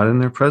to not in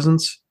their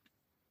presence,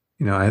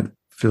 I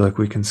feel like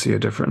we can see a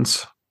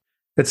difference.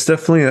 It's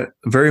definitely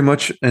very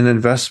much an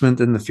investment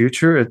in the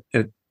future.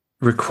 It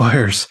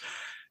requires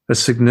a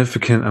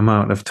significant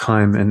amount of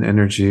time and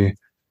energy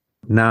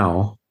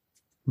now,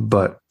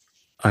 but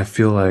I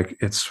feel like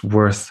it's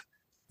worth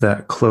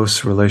that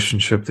close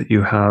relationship that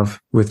you have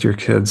with your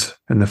kids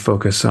and the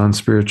focus on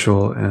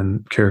spiritual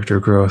and character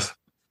growth.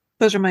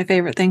 Those are my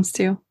favorite things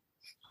too.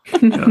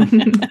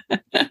 Yeah.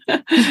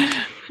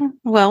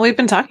 Well, we've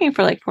been talking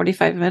for like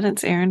 45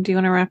 minutes. Erin, do you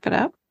want to wrap it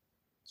up?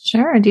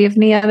 Sure. Do you have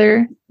any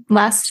other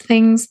last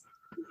things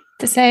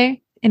to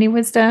say? Any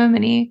wisdom?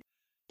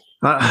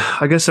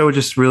 I guess I would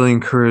just really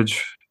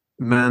encourage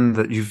men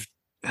that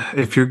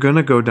if you're going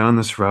to go down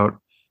this route,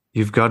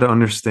 you've got to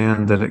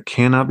understand that it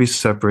cannot be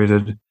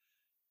separated.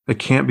 It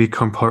can't be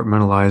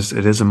compartmentalized.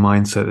 It is a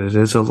mindset. It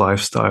is a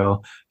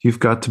lifestyle. You've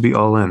got to be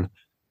all in.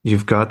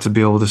 You've got to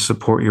be able to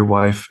support your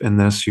wife in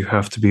this. You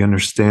have to be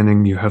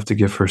understanding. You have to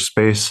give her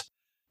space,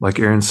 like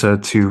Erin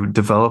said, to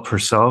develop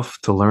herself,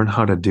 to learn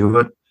how to do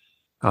it,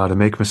 to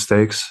make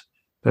mistakes,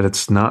 that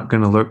it's not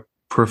going to look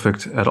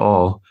perfect at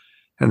all.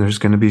 And there's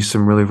going to be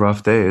some really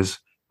rough days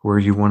where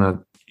you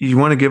want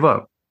to give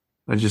up.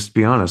 And just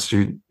be honest.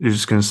 You're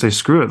just going to say,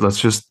 screw it. Let's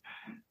just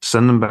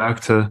send them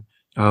back to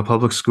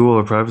public school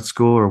or private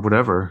school or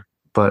whatever.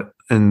 But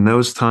in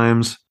those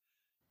times,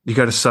 you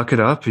got to suck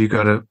it up. You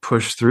got to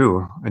push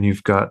through, and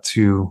you've got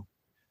to,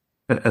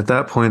 at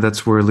that point,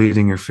 that's where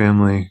leading your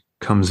family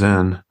comes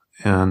in.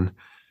 And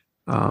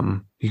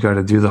you got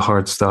to do the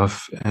hard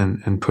stuff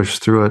and push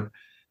through it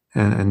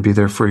and be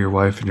there for your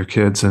wife and your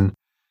kids. And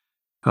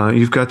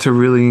you've got to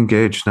really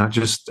engage, not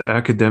just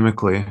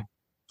academically,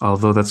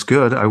 although that's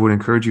good. I would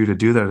encourage you to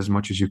do that as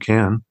much as you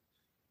can,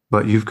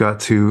 but you've got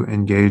to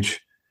engage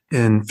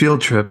in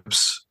field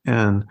trips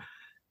and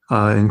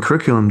in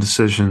curriculum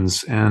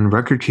decisions and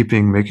record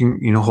keeping,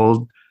 making,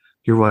 hold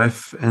your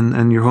wife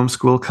and your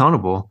homeschool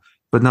accountable,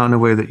 but not in a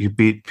way that you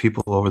beat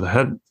people over the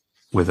head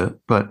with it.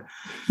 But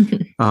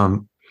a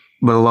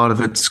lot of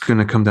it's going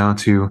to come down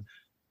to,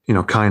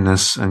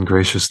 kindness and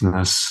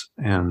graciousness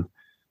and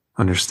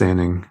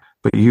understanding.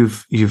 But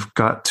you've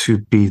got to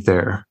be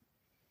there.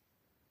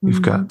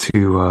 You've got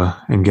to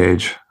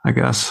engage, I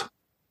guess.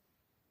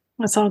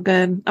 That's all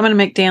good. I'm going to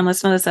make Dan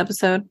listen to this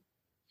episode.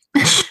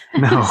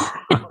 No.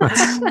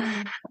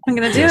 I'm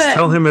going to do it.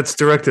 Tell him it's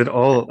directed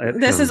all at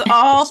This him. is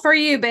all for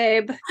you,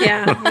 babe.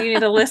 Yeah. You need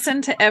to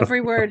listen to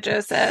every word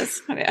Joe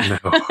says. Yeah.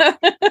 No,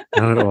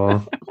 not at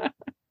all.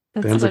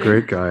 Dan's a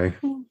great guy.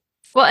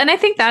 Well, and I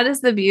think that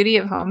is the beauty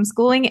of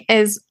homeschooling,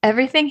 is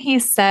everything he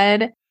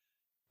said,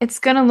 it's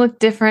going to look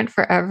different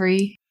for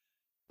every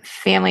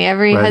family,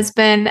 every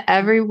husband,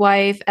 every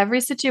wife,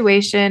 every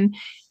situation.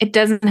 It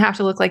doesn't have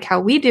to look like how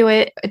we do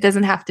it. It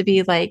doesn't have to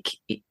be like,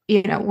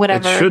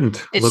 whatever. It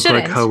shouldn't look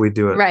like how we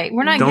do it. Right.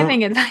 We're not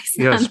giving advice.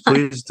 Yes,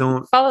 please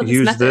don't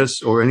use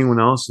this or anyone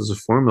else as a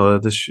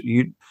formula.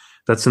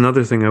 That's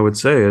another thing I would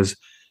say is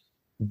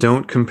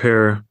don't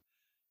compare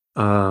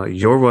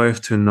your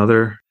wife to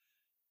another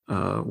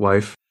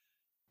wife.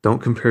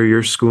 Don't compare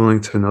your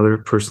schooling to another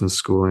person's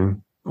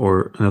schooling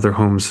or another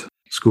home's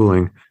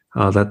schooling.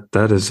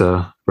 That is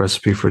a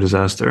recipe for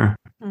disaster.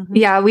 Mm-hmm.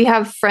 Yeah, we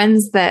have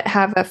friends that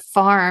have a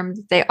farm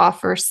that they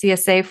offer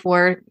CSA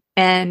for,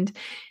 and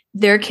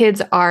their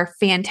kids are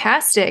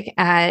fantastic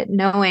at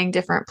knowing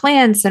different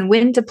plants and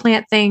when to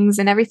plant things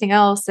and everything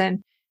else.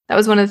 And that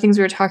was one of the things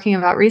we were talking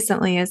about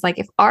recently is like,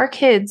 if our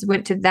kids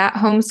went to that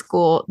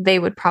homeschool, they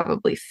would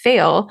probably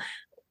fail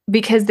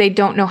because they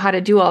don't know how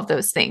to do all of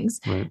those things.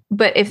 Right.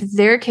 But if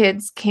their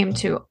kids came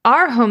to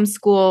our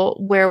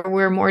homeschool where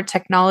we're more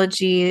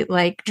technology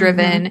like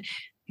driven,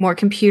 more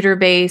computer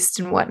based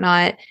and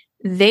whatnot,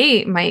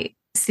 they might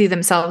see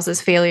themselves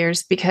as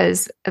failures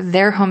because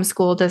their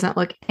homeschool doesn't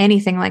look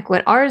anything like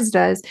what ours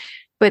does.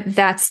 But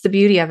that's the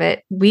beauty of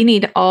it. We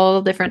need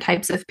all different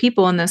types of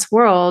people in this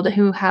world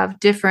who have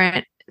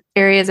different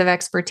areas of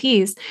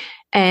expertise.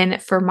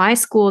 And for my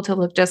school to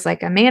look just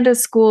like Amanda's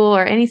school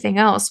or anything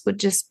else would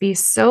just be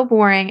so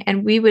boring.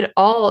 And we would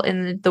all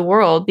in the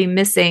world be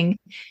missing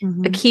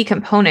a key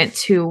component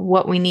to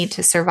what we need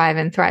to survive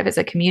and thrive as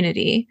a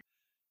community.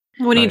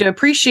 We need to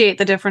appreciate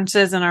the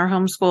differences in our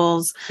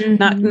homeschools,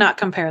 not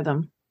compare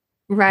them.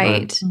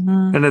 Right.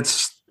 Mm-hmm. And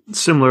it's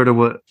similar to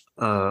what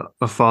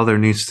a father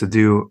needs to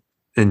do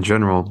in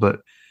general,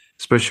 but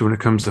especially when it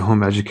comes to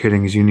home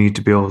educating, is you need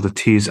to be able to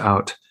tease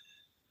out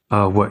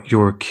what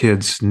your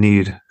kids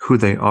need, who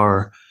they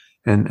are,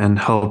 and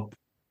help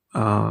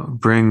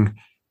bring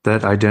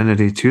that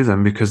identity to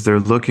them, because they're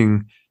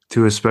looking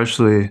to,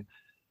 especially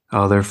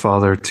their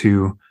father,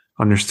 to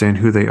understand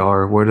who they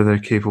are, what are they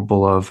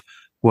capable of,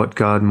 what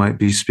God might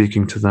be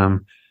speaking to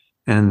them,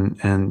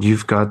 and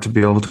you've got to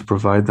be able to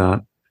provide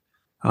that.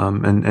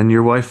 And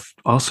your wife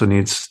also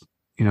needs,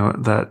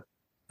 that,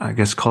 I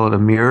guess, call it a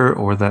mirror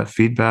or that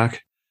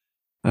feedback,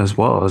 as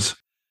well as,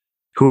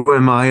 who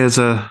am I as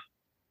a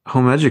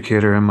home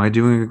educator? Am I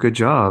doing a good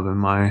job?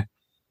 Am I,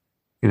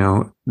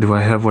 do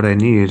I have what I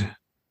need?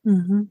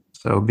 Mm-hmm.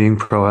 So being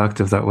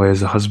proactive that way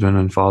as a husband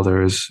and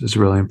father is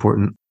really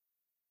important.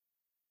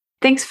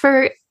 Thanks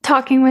for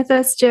talking with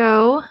us,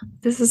 Joe.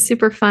 This is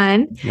super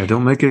fun. Yeah,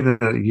 don't make it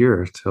a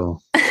year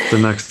till the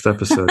next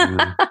episode.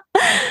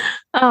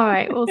 All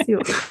right, we'll see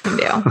what we can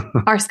do.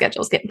 Our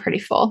schedule's getting pretty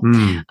full.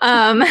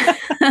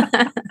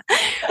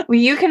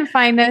 You can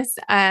find us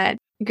at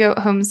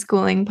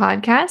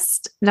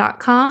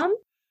goathomeschoolingpodcast.com,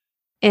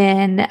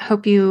 and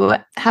hope you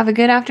have a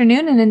good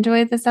afternoon and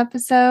enjoy this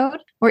episode,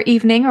 or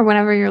evening, or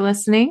whenever you're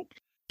listening.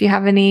 If you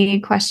have any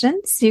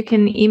questions, you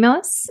can email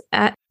us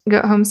at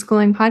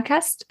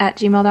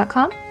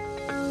goathomeschoolingpodcast@gmail.com.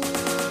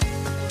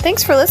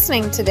 Thanks for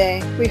listening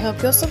today. We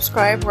hope you'll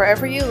subscribe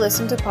wherever you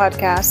listen to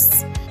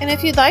podcasts. And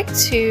if you'd like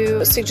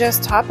to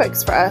suggest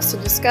topics for us to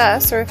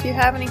discuss, or if you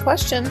have any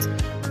questions,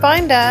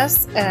 find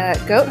us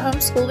at Goat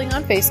Homeschooling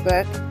on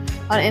Facebook,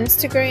 on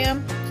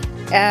Instagram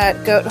at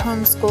Goat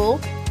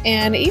Homeschool,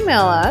 and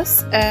email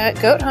us at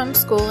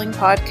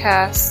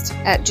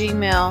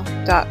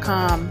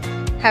goathomeschoolingpodcast@gmail.com.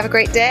 Have a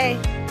great day.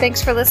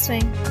 Thanks for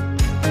listening.